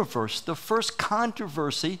universe, the first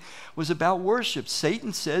controversy was about worship.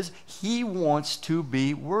 Satan says he wants to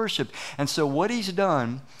be worshiped. And so what he's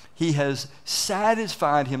done, he has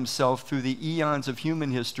satisfied himself through the eons of human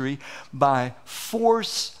history by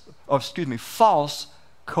false,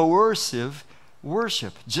 coercive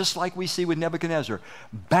worship, just like we see with Nebuchadnezzar.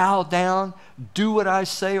 Bow down, do what I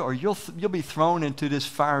say, or you'll be thrown into this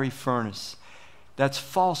fiery furnace. That's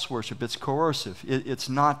false worship. It's coercive. It's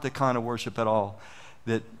not the kind of worship at all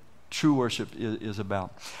that true worship is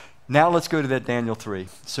about. Now let's go to that Daniel 3.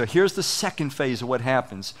 So here's the second phase of what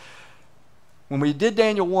happens. When we did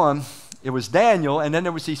Daniel 1, it was Daniel, and then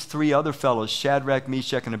there was these three other fellows, Shadrach,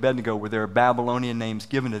 Meshach, and Abednego, where there are Babylonian names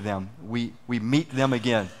given to them. We meet them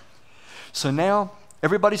again. So now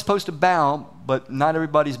everybody's supposed to bow, but not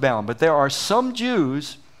everybody's bowing. But there are some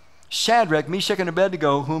Jews, Shadrach, Meshach, and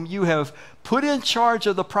Abednego, whom you have put in charge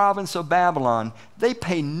of the province of Babylon. They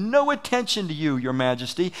pay no attention to you, your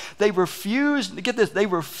majesty. They refuse, get this, they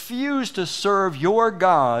refuse to serve your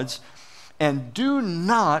gods and do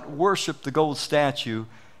not worship the gold statue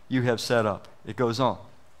you have set up. It goes on.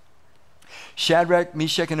 Shadrach,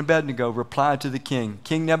 Meshach, and Abednego replied to the king,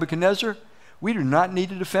 King Nebuchadnezzar, we do not need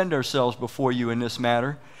to defend ourselves before you in this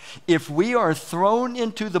matter. If we are thrown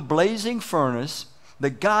into the blazing furnace,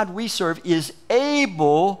 the God we serve is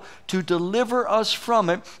able to deliver us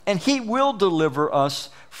from it, and he will deliver us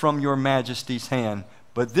from your majesty's hand.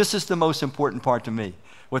 But this is the most important part to me,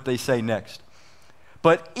 what they say next.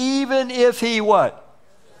 But even if he what?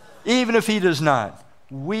 Even if he does not,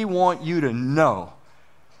 we want you to know.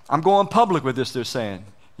 I'm going public with this, they're saying.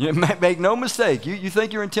 You make no mistake. You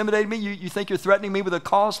think you're intimidating me? You think you're threatening me with a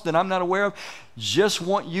cost that I'm not aware of? Just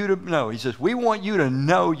want you to know. He says, we want you to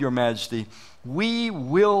know, your majesty, we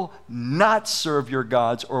will not serve your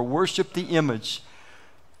gods or worship the image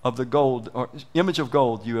of the gold, or image of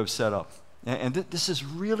gold you have set up. And this is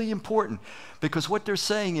really important, because what they're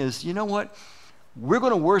saying is, you know what? We're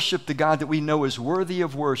going to worship the God that we know is worthy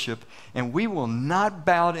of worship, and we will not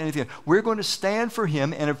bow to anything. We're going to stand for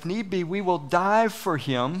him, and if need be, we will die for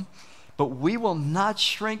him, but we will not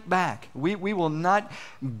shrink back. We will not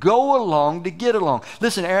go along to get along.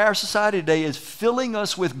 Listen, our society today is filling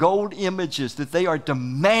us with gold images that they are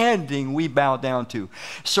demanding we bow down to.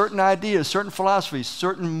 Certain ideas, certain philosophies,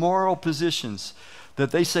 certain moral positions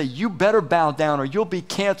that they say, you better bow down or you'll be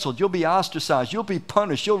canceled, you'll be ostracized, you'll be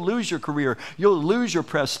punished, you'll lose your career, you'll lose your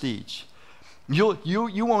prestige.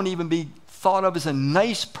 You won't even be thought of as a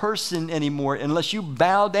nice person anymore unless you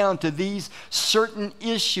bow down to these certain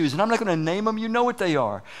issues. And I'm not going to name them, you know what they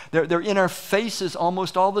are. They're in our faces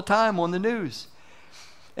almost all the time on the news.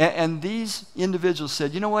 And these individuals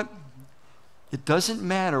said, you know what? It doesn't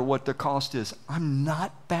matter what the cost is. I'm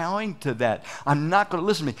not bowing to that. I'm not going to,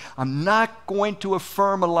 listen to me, I'm not going to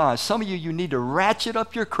affirm a lie. Some of you need to ratchet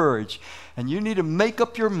up your courage and you need to make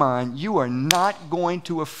up your mind. You are not going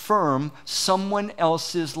to affirm someone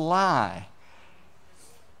else's lie.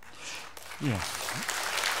 Yeah.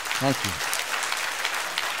 Thank you.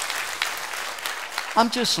 I'm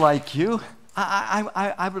just like you.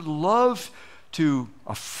 I would love to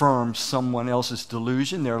affirm someone else's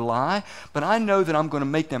delusion, their lie, but I know that I'm going to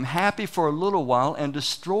make them happy for a little while and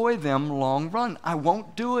destroy them long run. I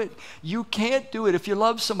won't do it. You can't do it. If you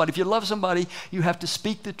love somebody, you have to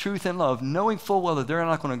speak the truth in love, knowing full well that they're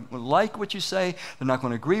not going to like what you say, they're not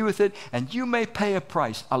going to agree with it, and you may pay a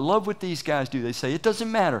price. I love what these guys do. They say, it doesn't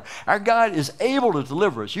matter. Our God is able to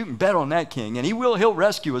deliver us. You can bet on that, King, and he'll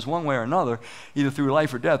rescue us one way or another, either through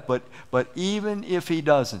life or death, but even if he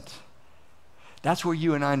doesn't, that's where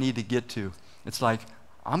you and I need to get to. It's like,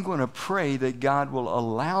 I'm going to pray that God will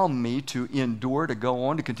allow me to endure, to go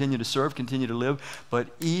on, to continue to serve, continue to live. But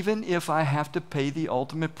even if I have to pay the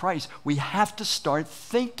ultimate price, we have to start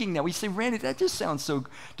thinking that. We say, Randy, that just sounds so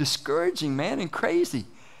discouraging, man, and crazy.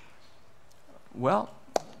 Well,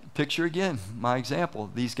 picture again my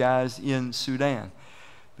example. These guys in Sudan.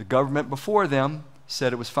 The government before them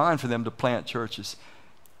said it was fine for them to plant churches.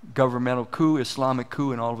 Governmental coup, Islamic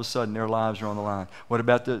coup, and all of a sudden their lives are on the line. What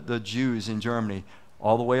about the Jews in Germany?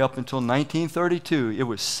 All the way up until 1932, it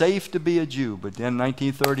was safe to be a Jew. But then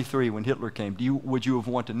 1933, when Hitler came, would you have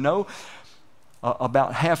wanted to know?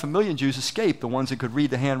 About 500,000 Jews escaped, the ones that could read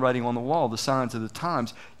the handwriting on the wall, the signs of the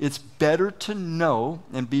times. It's better to know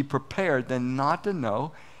and be prepared than not to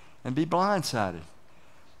know and be blindsided.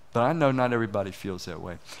 But I know not everybody feels that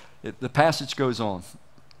way. The passage goes on.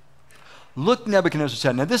 Look, Nebuchadnezzar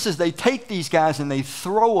said. Now this is, they take these guys and they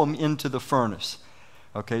throw them into the furnace.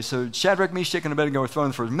 Okay, so Shadrach, Meshach, and Abednego are thrown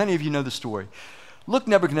in the furnace. Many of you know the story. Look,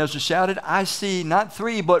 Nebuchadnezzar shouted, I see not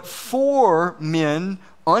 3, but 4 men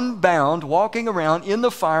unbound, walking around in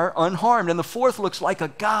the fire unharmed. And the 4th looks like a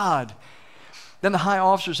god. Then the high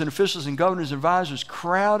officers and officials and governors and advisors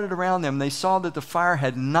crowded around them. They saw that the fire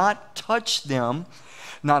had not touched them.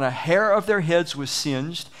 Not a hair of their heads was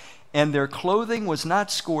singed, and their clothing was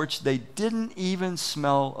not scorched. They didn't even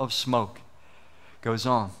smell of smoke. Goes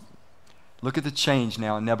on. Look at the change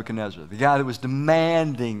now in Nebuchadnezzar. The guy that was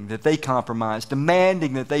demanding that they compromise,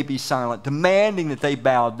 demanding that they be silent, demanding that they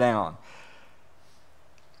bow down.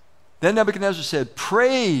 Then Nebuchadnezzar said,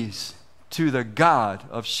 praise to the God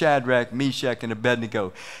of Shadrach, Meshach, and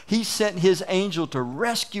Abednego. He sent his angel to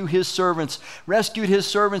rescue his servants. Rescued his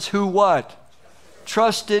servants who what?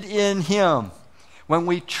 Trusted in him. When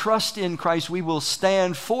we trust in Christ, we will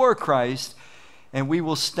stand for Christ, and we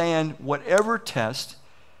will stand whatever test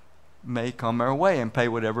may come our way and pay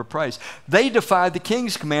whatever price. They defied the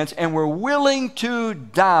king's commands and were willing to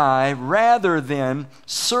die rather than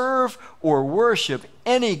serve or worship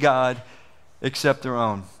any god except their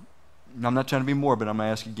own. And I'm not trying to be morbid, I'm going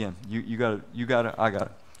to ask again. You got it, I got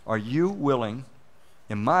it. Are you willing,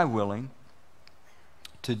 am I willing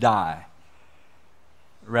to die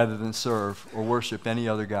rather than serve or worship any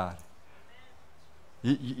other god?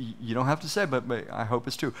 You don't have to say, but I hope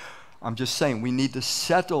it's true. I'm just saying we need to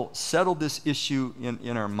settle this issue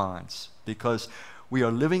in our minds, because we are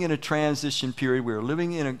living in a transition period. We are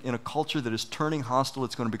living in a culture that is turning hostile.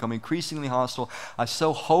 It's going to become increasingly hostile. I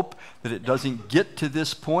so hope that it doesn't get to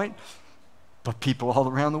this point, but people all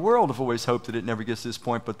around the world have always hoped that it never gets to this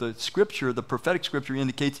point. But the scripture, the prophetic scripture,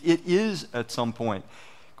 indicates it is at some point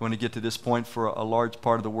going to get to this point for a large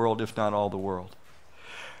part of the world, if not all the world.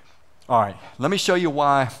 All right, let me show you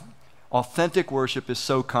why authentic worship is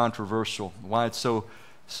so controversial, why it's so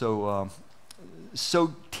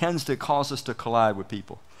tends to cause us to collide with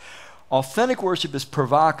people. Authentic worship is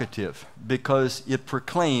provocative because it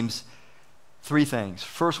proclaims 3 things.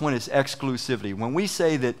 First one is exclusivity. When we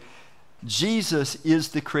say that Jesus is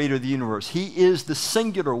the creator of the universe, he is the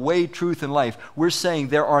singular way, truth, and life, we're saying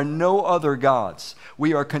there are no other gods.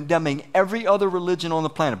 We are condemning every other religion on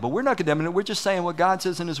the planet, but we're not condemning it. We're just saying what God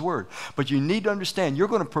says in his word. But you need to understand, you're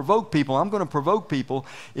going to provoke people, I'm going to provoke people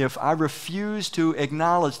if I refuse to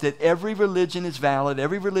acknowledge that every religion is valid,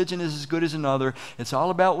 every religion is as good as another. It's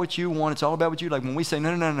all about what you want, it's all about what you like. When we say,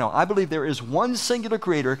 no, I believe there is one singular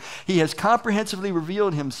creator. He has comprehensively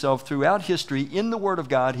revealed himself throughout history in the word of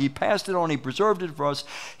God. He passed it on, he preserved it for us.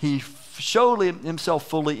 He showed himself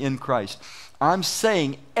fully in Christ. I'm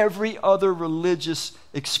saying every other religious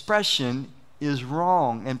expression is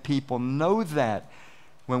wrong, and people know that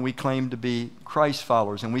when we claim to be Christ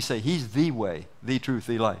followers, and we say he's the way, the truth,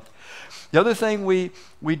 the life. The other thing we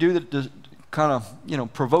do that kind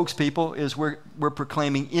of provokes people is we're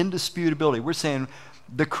proclaiming indisputability. We're saying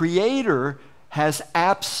the Creator has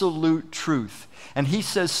absolute truth, and he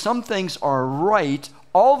says some things are right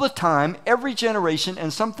all the time, every generation,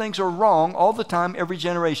 and some things are wrong all the time, every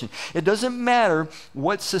generation. It doesn't matter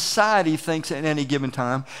what society thinks at any given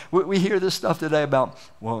time. We hear this stuff today about,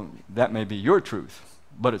 well, that may be your truth,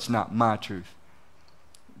 but it's not my truth.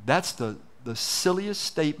 That's the silliest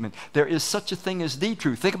statement. There is such a thing as the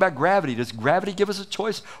truth. Think about gravity. Does gravity give us a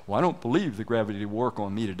choice? Well, I don't believe that gravity will work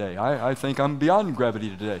on me today. I think I'm beyond gravity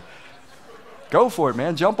today. Go for it,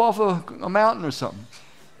 man. Jump off a mountain or something.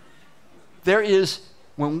 There is...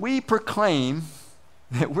 When we proclaim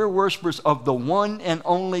that we're worshipers of the one and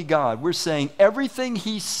only God, we're saying everything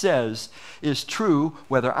he says is true,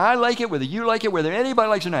 whether I like it, whether you like it, whether anybody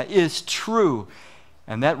likes it or not, is true.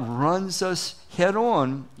 And that runs us head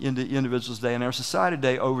on into individuals today and our society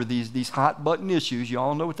today over these hot button issues. You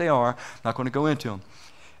all know what they are. I'm not going to go into them.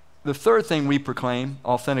 The third thing we proclaim,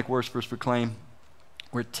 authentic worshipers proclaim,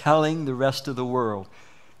 we're telling the rest of the world,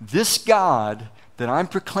 this God that I'm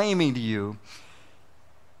proclaiming to you,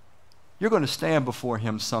 you're going to stand before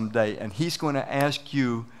him someday, and he's going to ask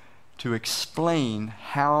you to explain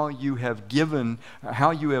how you have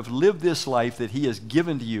lived this life that he has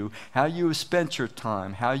given to you, how you have spent your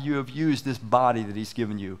time, how you have used this body that he's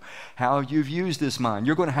given you, how you've used this mind.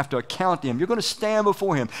 You're going to have to account to him. You're going to stand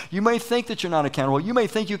before him. You may think that you're not accountable. You may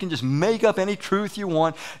think you can just make up any truth you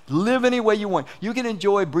want, live any way you want. You can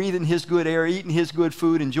enjoy breathing his good air, eating his good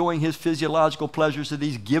food, enjoying his physiological pleasures that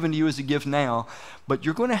he's given to you as a gift now, but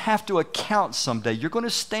you're going to have to account someday. You're going to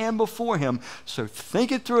stand before him, so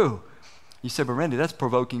think it through. You say, but Randy, that's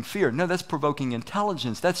provoking fear. No, that's provoking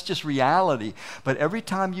intelligence. That's just reality. But every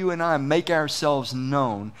time you and I make ourselves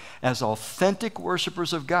known as authentic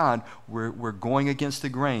worshipers of God, we're going against the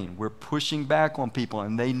grain. We're pushing back on people,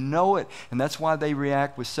 and they know it, and that's why they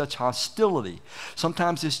react with such hostility.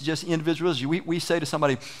 Sometimes it's just individuals. We say to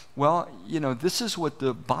somebody, well, this is what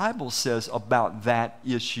the Bible says about that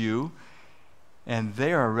issue. And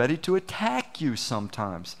they are ready to attack you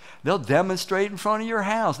sometimes. They'll demonstrate in front of your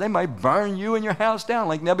house. They might burn you and your house down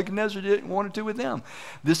like Nebuchadnezzar wanted to with them.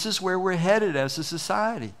 This is where we're headed as a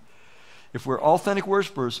society. If we're authentic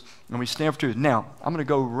worshipers and we stand for truth. Now, I'm going to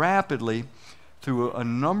go rapidly through a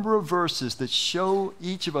number of verses that show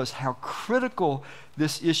each of us how critical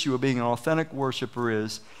this issue of being an authentic worshiper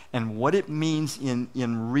is and what it means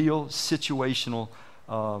in real situational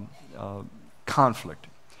conflict.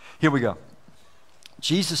 Here we go.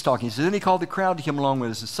 Jesus talking, he says, then he called the crowd to him along with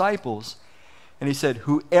his disciples, and he said,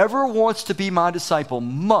 whoever wants to be my disciple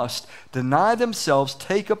must deny themselves,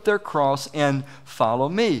 take up their cross, and follow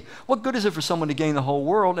me. What good is it for someone to gain the whole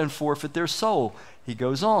world and forfeit their soul? He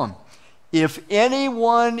goes on, if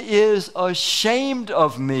anyone is ashamed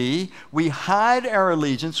of me, we hide our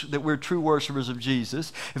allegiance, that we're true worshipers of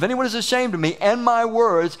Jesus. If anyone is ashamed of me and my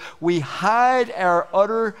words, we hide our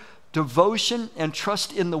utter devotion and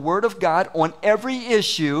trust in the Word of God on every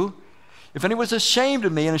issue. If anyone's ashamed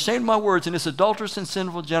of me and ashamed of my words in this adulterous and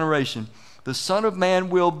sinful generation, the Son of Man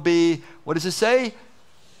will be, what does it say?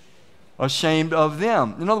 Ashamed of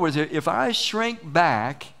them. In other words, if I shrink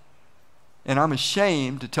back and I'm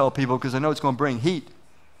ashamed to tell people because I know it's going to bring heat,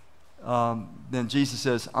 then Jesus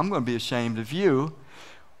says, I'm going to be ashamed of you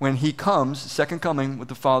when he comes, second coming, with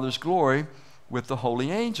the Father's glory with the holy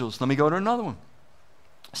angels. Let me go to another one.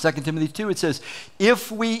 2 Timothy 2, it says, if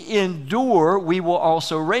we endure, we will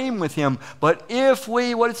also reign with him. But if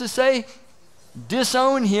we, what does it say?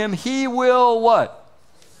 Disown him, he will what?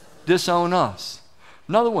 Disown us.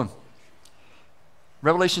 Another one.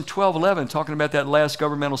 Revelation 12:11, talking about that last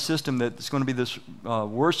governmental system that's going to be this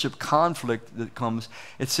worship conflict that comes.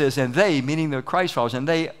 It says, and they, meaning the Christ followers, and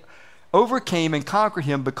they overcame and conquered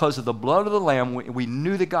him because of the blood of the Lamb. We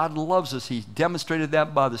knew that God loves us. He demonstrated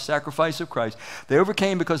that by the sacrifice of Christ. They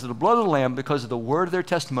overcame because of the blood of the Lamb, because of the word of their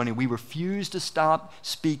testimony. We refused to stop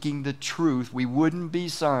speaking the truth. We wouldn't be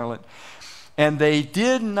silent. And they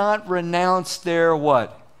did not renounce their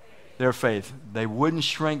what? Their faith. They wouldn't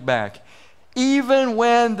shrink back. Even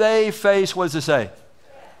when they face, what does it say?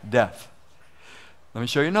 Death. Let me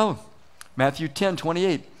show you another. Matthew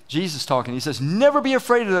 10:28. Jesus talking, he says, never be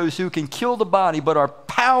afraid of those who can kill the body but are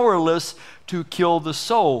powerless to kill the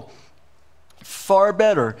soul. Far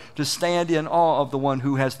better to stand in awe of the one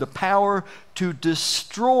who has the power to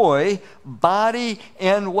destroy body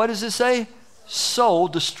and, what does it say? Soul,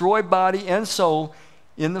 destroy body and soul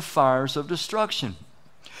in the fires of destruction.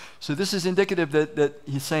 So this is indicative that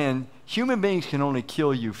he's saying human beings can only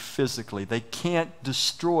kill you physically. They can't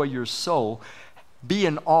destroy your soul. Be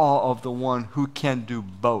in awe of the one who can do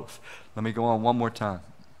both. Let me go on one more time.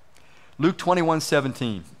 Luke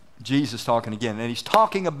 21:17, Jesus talking again, and he's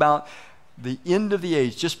talking about the end of the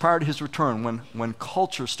age, just prior to his return, when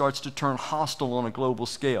culture starts to turn hostile on a global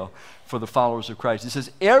scale for the followers of Christ. He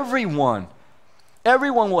says, everyone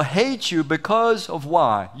will hate you because of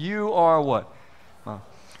why? You are what?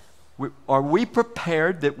 Are we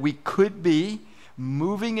prepared that we could be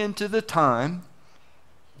moving into the time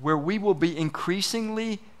where we will be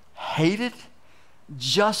increasingly hated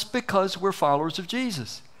just because we're followers of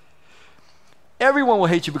Jesus? Everyone will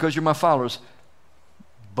hate you because you're my followers,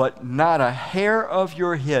 but not a hair of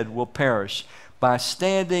your head will perish. By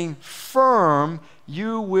standing firm,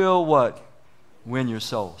 you will what? Win your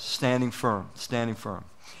soul. Standing firm, standing firm.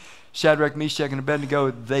 Shadrach, Meshach, and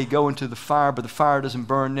Abednego, they go into the fire, but the fire doesn't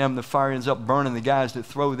burn them. The fire ends up burning the guys that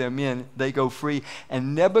throw them in. They go free.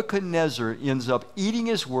 And Nebuchadnezzar ends up eating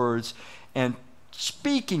his words and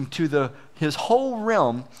speaking to his whole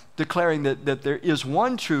realm, declaring that there is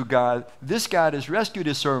one true God. This God has rescued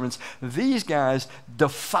his servants. These guys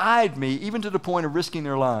defied me, even to the point of risking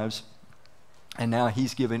their lives, and now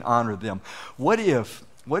he's giving honor to them. What if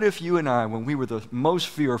you and I, when we were the most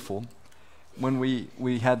fearful, when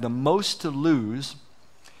we had the most to lose,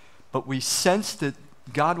 but we sensed that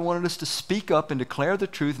God wanted us to speak up and declare the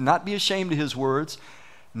truth, not be ashamed of his words,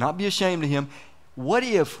 not be ashamed of him. What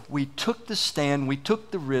if we took the stand, we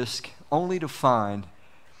took the risk, only to find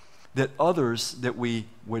that others that we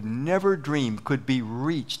would never dream could be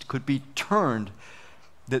reached, could be turned,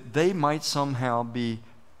 that they might somehow be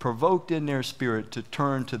provoked in their spirit to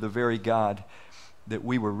turn to the very God that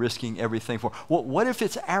we were risking everything for? Well, what if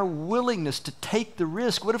it's our willingness to take the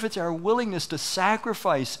risk? What if it's our willingness to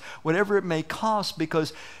sacrifice whatever it may cost,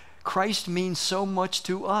 because Christ means so much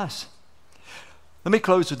to us? Let me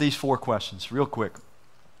close with these 4 questions real quick.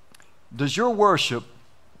 Does your worship,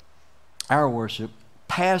 our worship,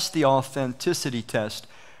 pass the authenticity test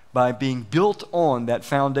by being built on that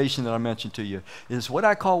foundation that I mentioned to you? Is what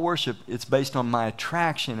I call worship, it's based on my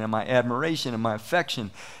attraction and my admiration and my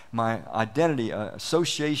affection, my identity,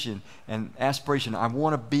 association, and aspiration. I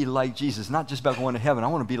want to be like Jesus. Not just about going to heaven. I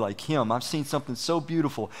want to be like him. I've seen something so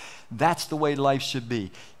beautiful. That's the way life should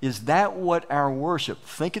be. Is that what our worship,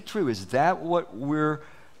 think it through, is that what we're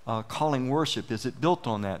calling worship? Is it built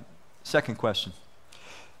on that? Second question.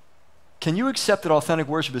 Can you accept that authentic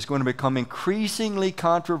worship is going to become increasingly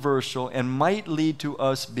controversial and might lead to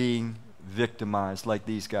us being victimized like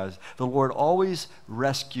these guys? The Lord always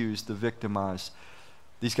rescues the victimized.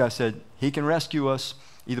 These guys said, he can rescue us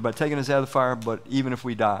either by taking us out of the fire, but even if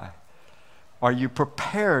we die. Are you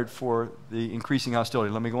prepared for the increasing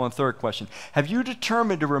hostility? Let me go on. Third question. Have you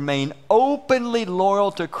determined to remain openly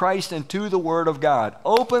loyal to Christ and to the Word of God?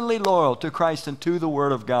 Openly loyal to Christ and to the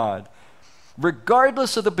Word of God,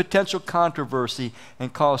 regardless of the potential controversy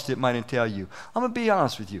and cost it might entail you. I'm going to be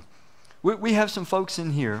honest with you. We have some folks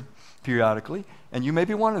in here periodically, and you may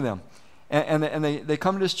be one of them. And they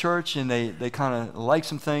come to this church and they kind of like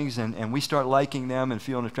some things, and we start liking them and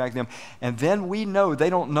feeling attracted to them. And then we know they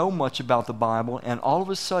don't know much about the Bible, and all of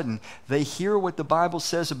a sudden they hear what the Bible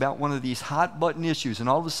says about one of these hot button issues, and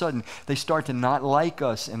all of a sudden they start to not like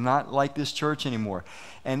us and not like this church anymore.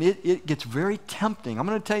 And it gets very tempting. I'm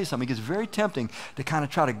going to tell you something. It gets very tempting to kind of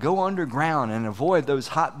try to go underground and avoid those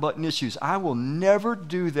hot button issues. I will never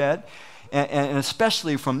do that. And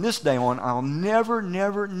especially from this day on, I'll never,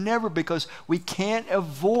 never, never, because we can't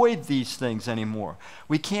avoid these things anymore.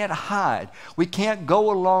 We can't hide. We can't go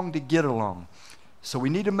along to get along. So we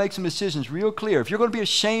need to make some decisions real clear. If you're going to be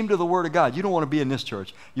ashamed of the Word of God, you don't want to be in this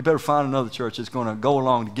church. You better find another church that's going to go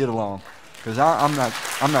along to get along, because I'm not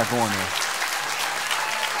going there.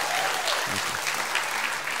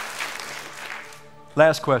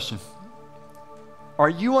 Last question. Are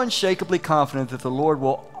you unshakably confident that the Lord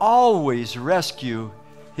will always rescue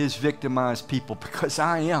his victimized people? Because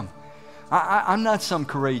I am. I'm not some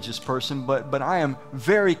courageous person, but I am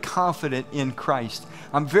very confident in Christ.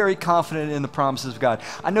 I'm very confident in the promises of God.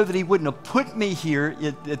 I know that he wouldn't have put me here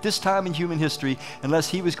at this time in human history unless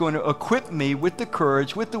he was going to equip me with the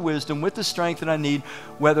courage, with the wisdom, with the strength that I need,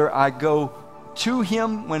 whether I go to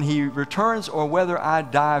him when he returns or whether I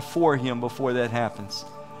die for him before that happens.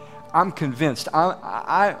 I'm convinced.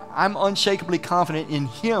 I'm unshakably confident in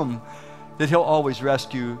him that he'll always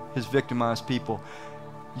rescue his victimized people.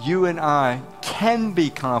 You and I can be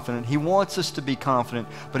confident. He wants us to be confident,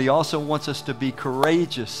 but he also wants us to be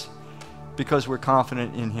courageous because we're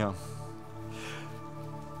confident in him.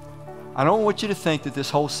 I don't want you to think that this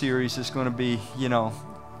whole series is going to be,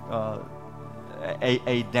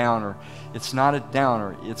 a downer. It's not a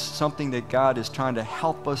downer. It's something that God is trying to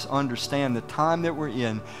help us understand the time that we're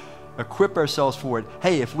in, equip ourselves for it.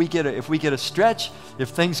 Hey, if we get a stretch, if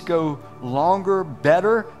things go longer,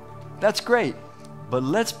 better, that's great. But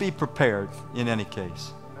let's be prepared in any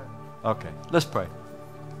case. Okay, let's pray.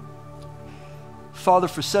 Father,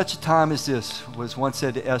 for such a time as this, was once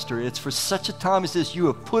said to Esther, it's for such a time as this you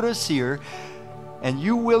have put us here, and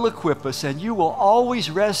you will equip us, and you will always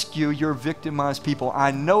rescue your victimized people.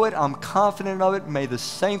 I know it. I'm confident of it. May the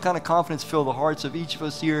same kind of confidence fill the hearts of each of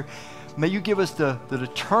us here. May you give us the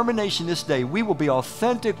determination this day. We will be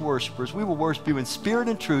authentic worshipers. We will worship you in spirit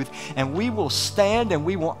and truth, and we will stand and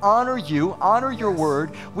we will honor you, honor your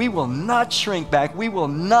word. We will not shrink back. We will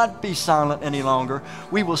not be silent any longer.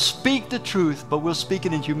 We will speak the truth, but we'll speak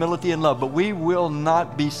it in humility and love, but we will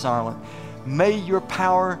not be silent. May your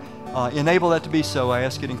power enable that to be so. I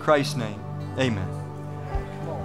ask it in Christ's name. Amen.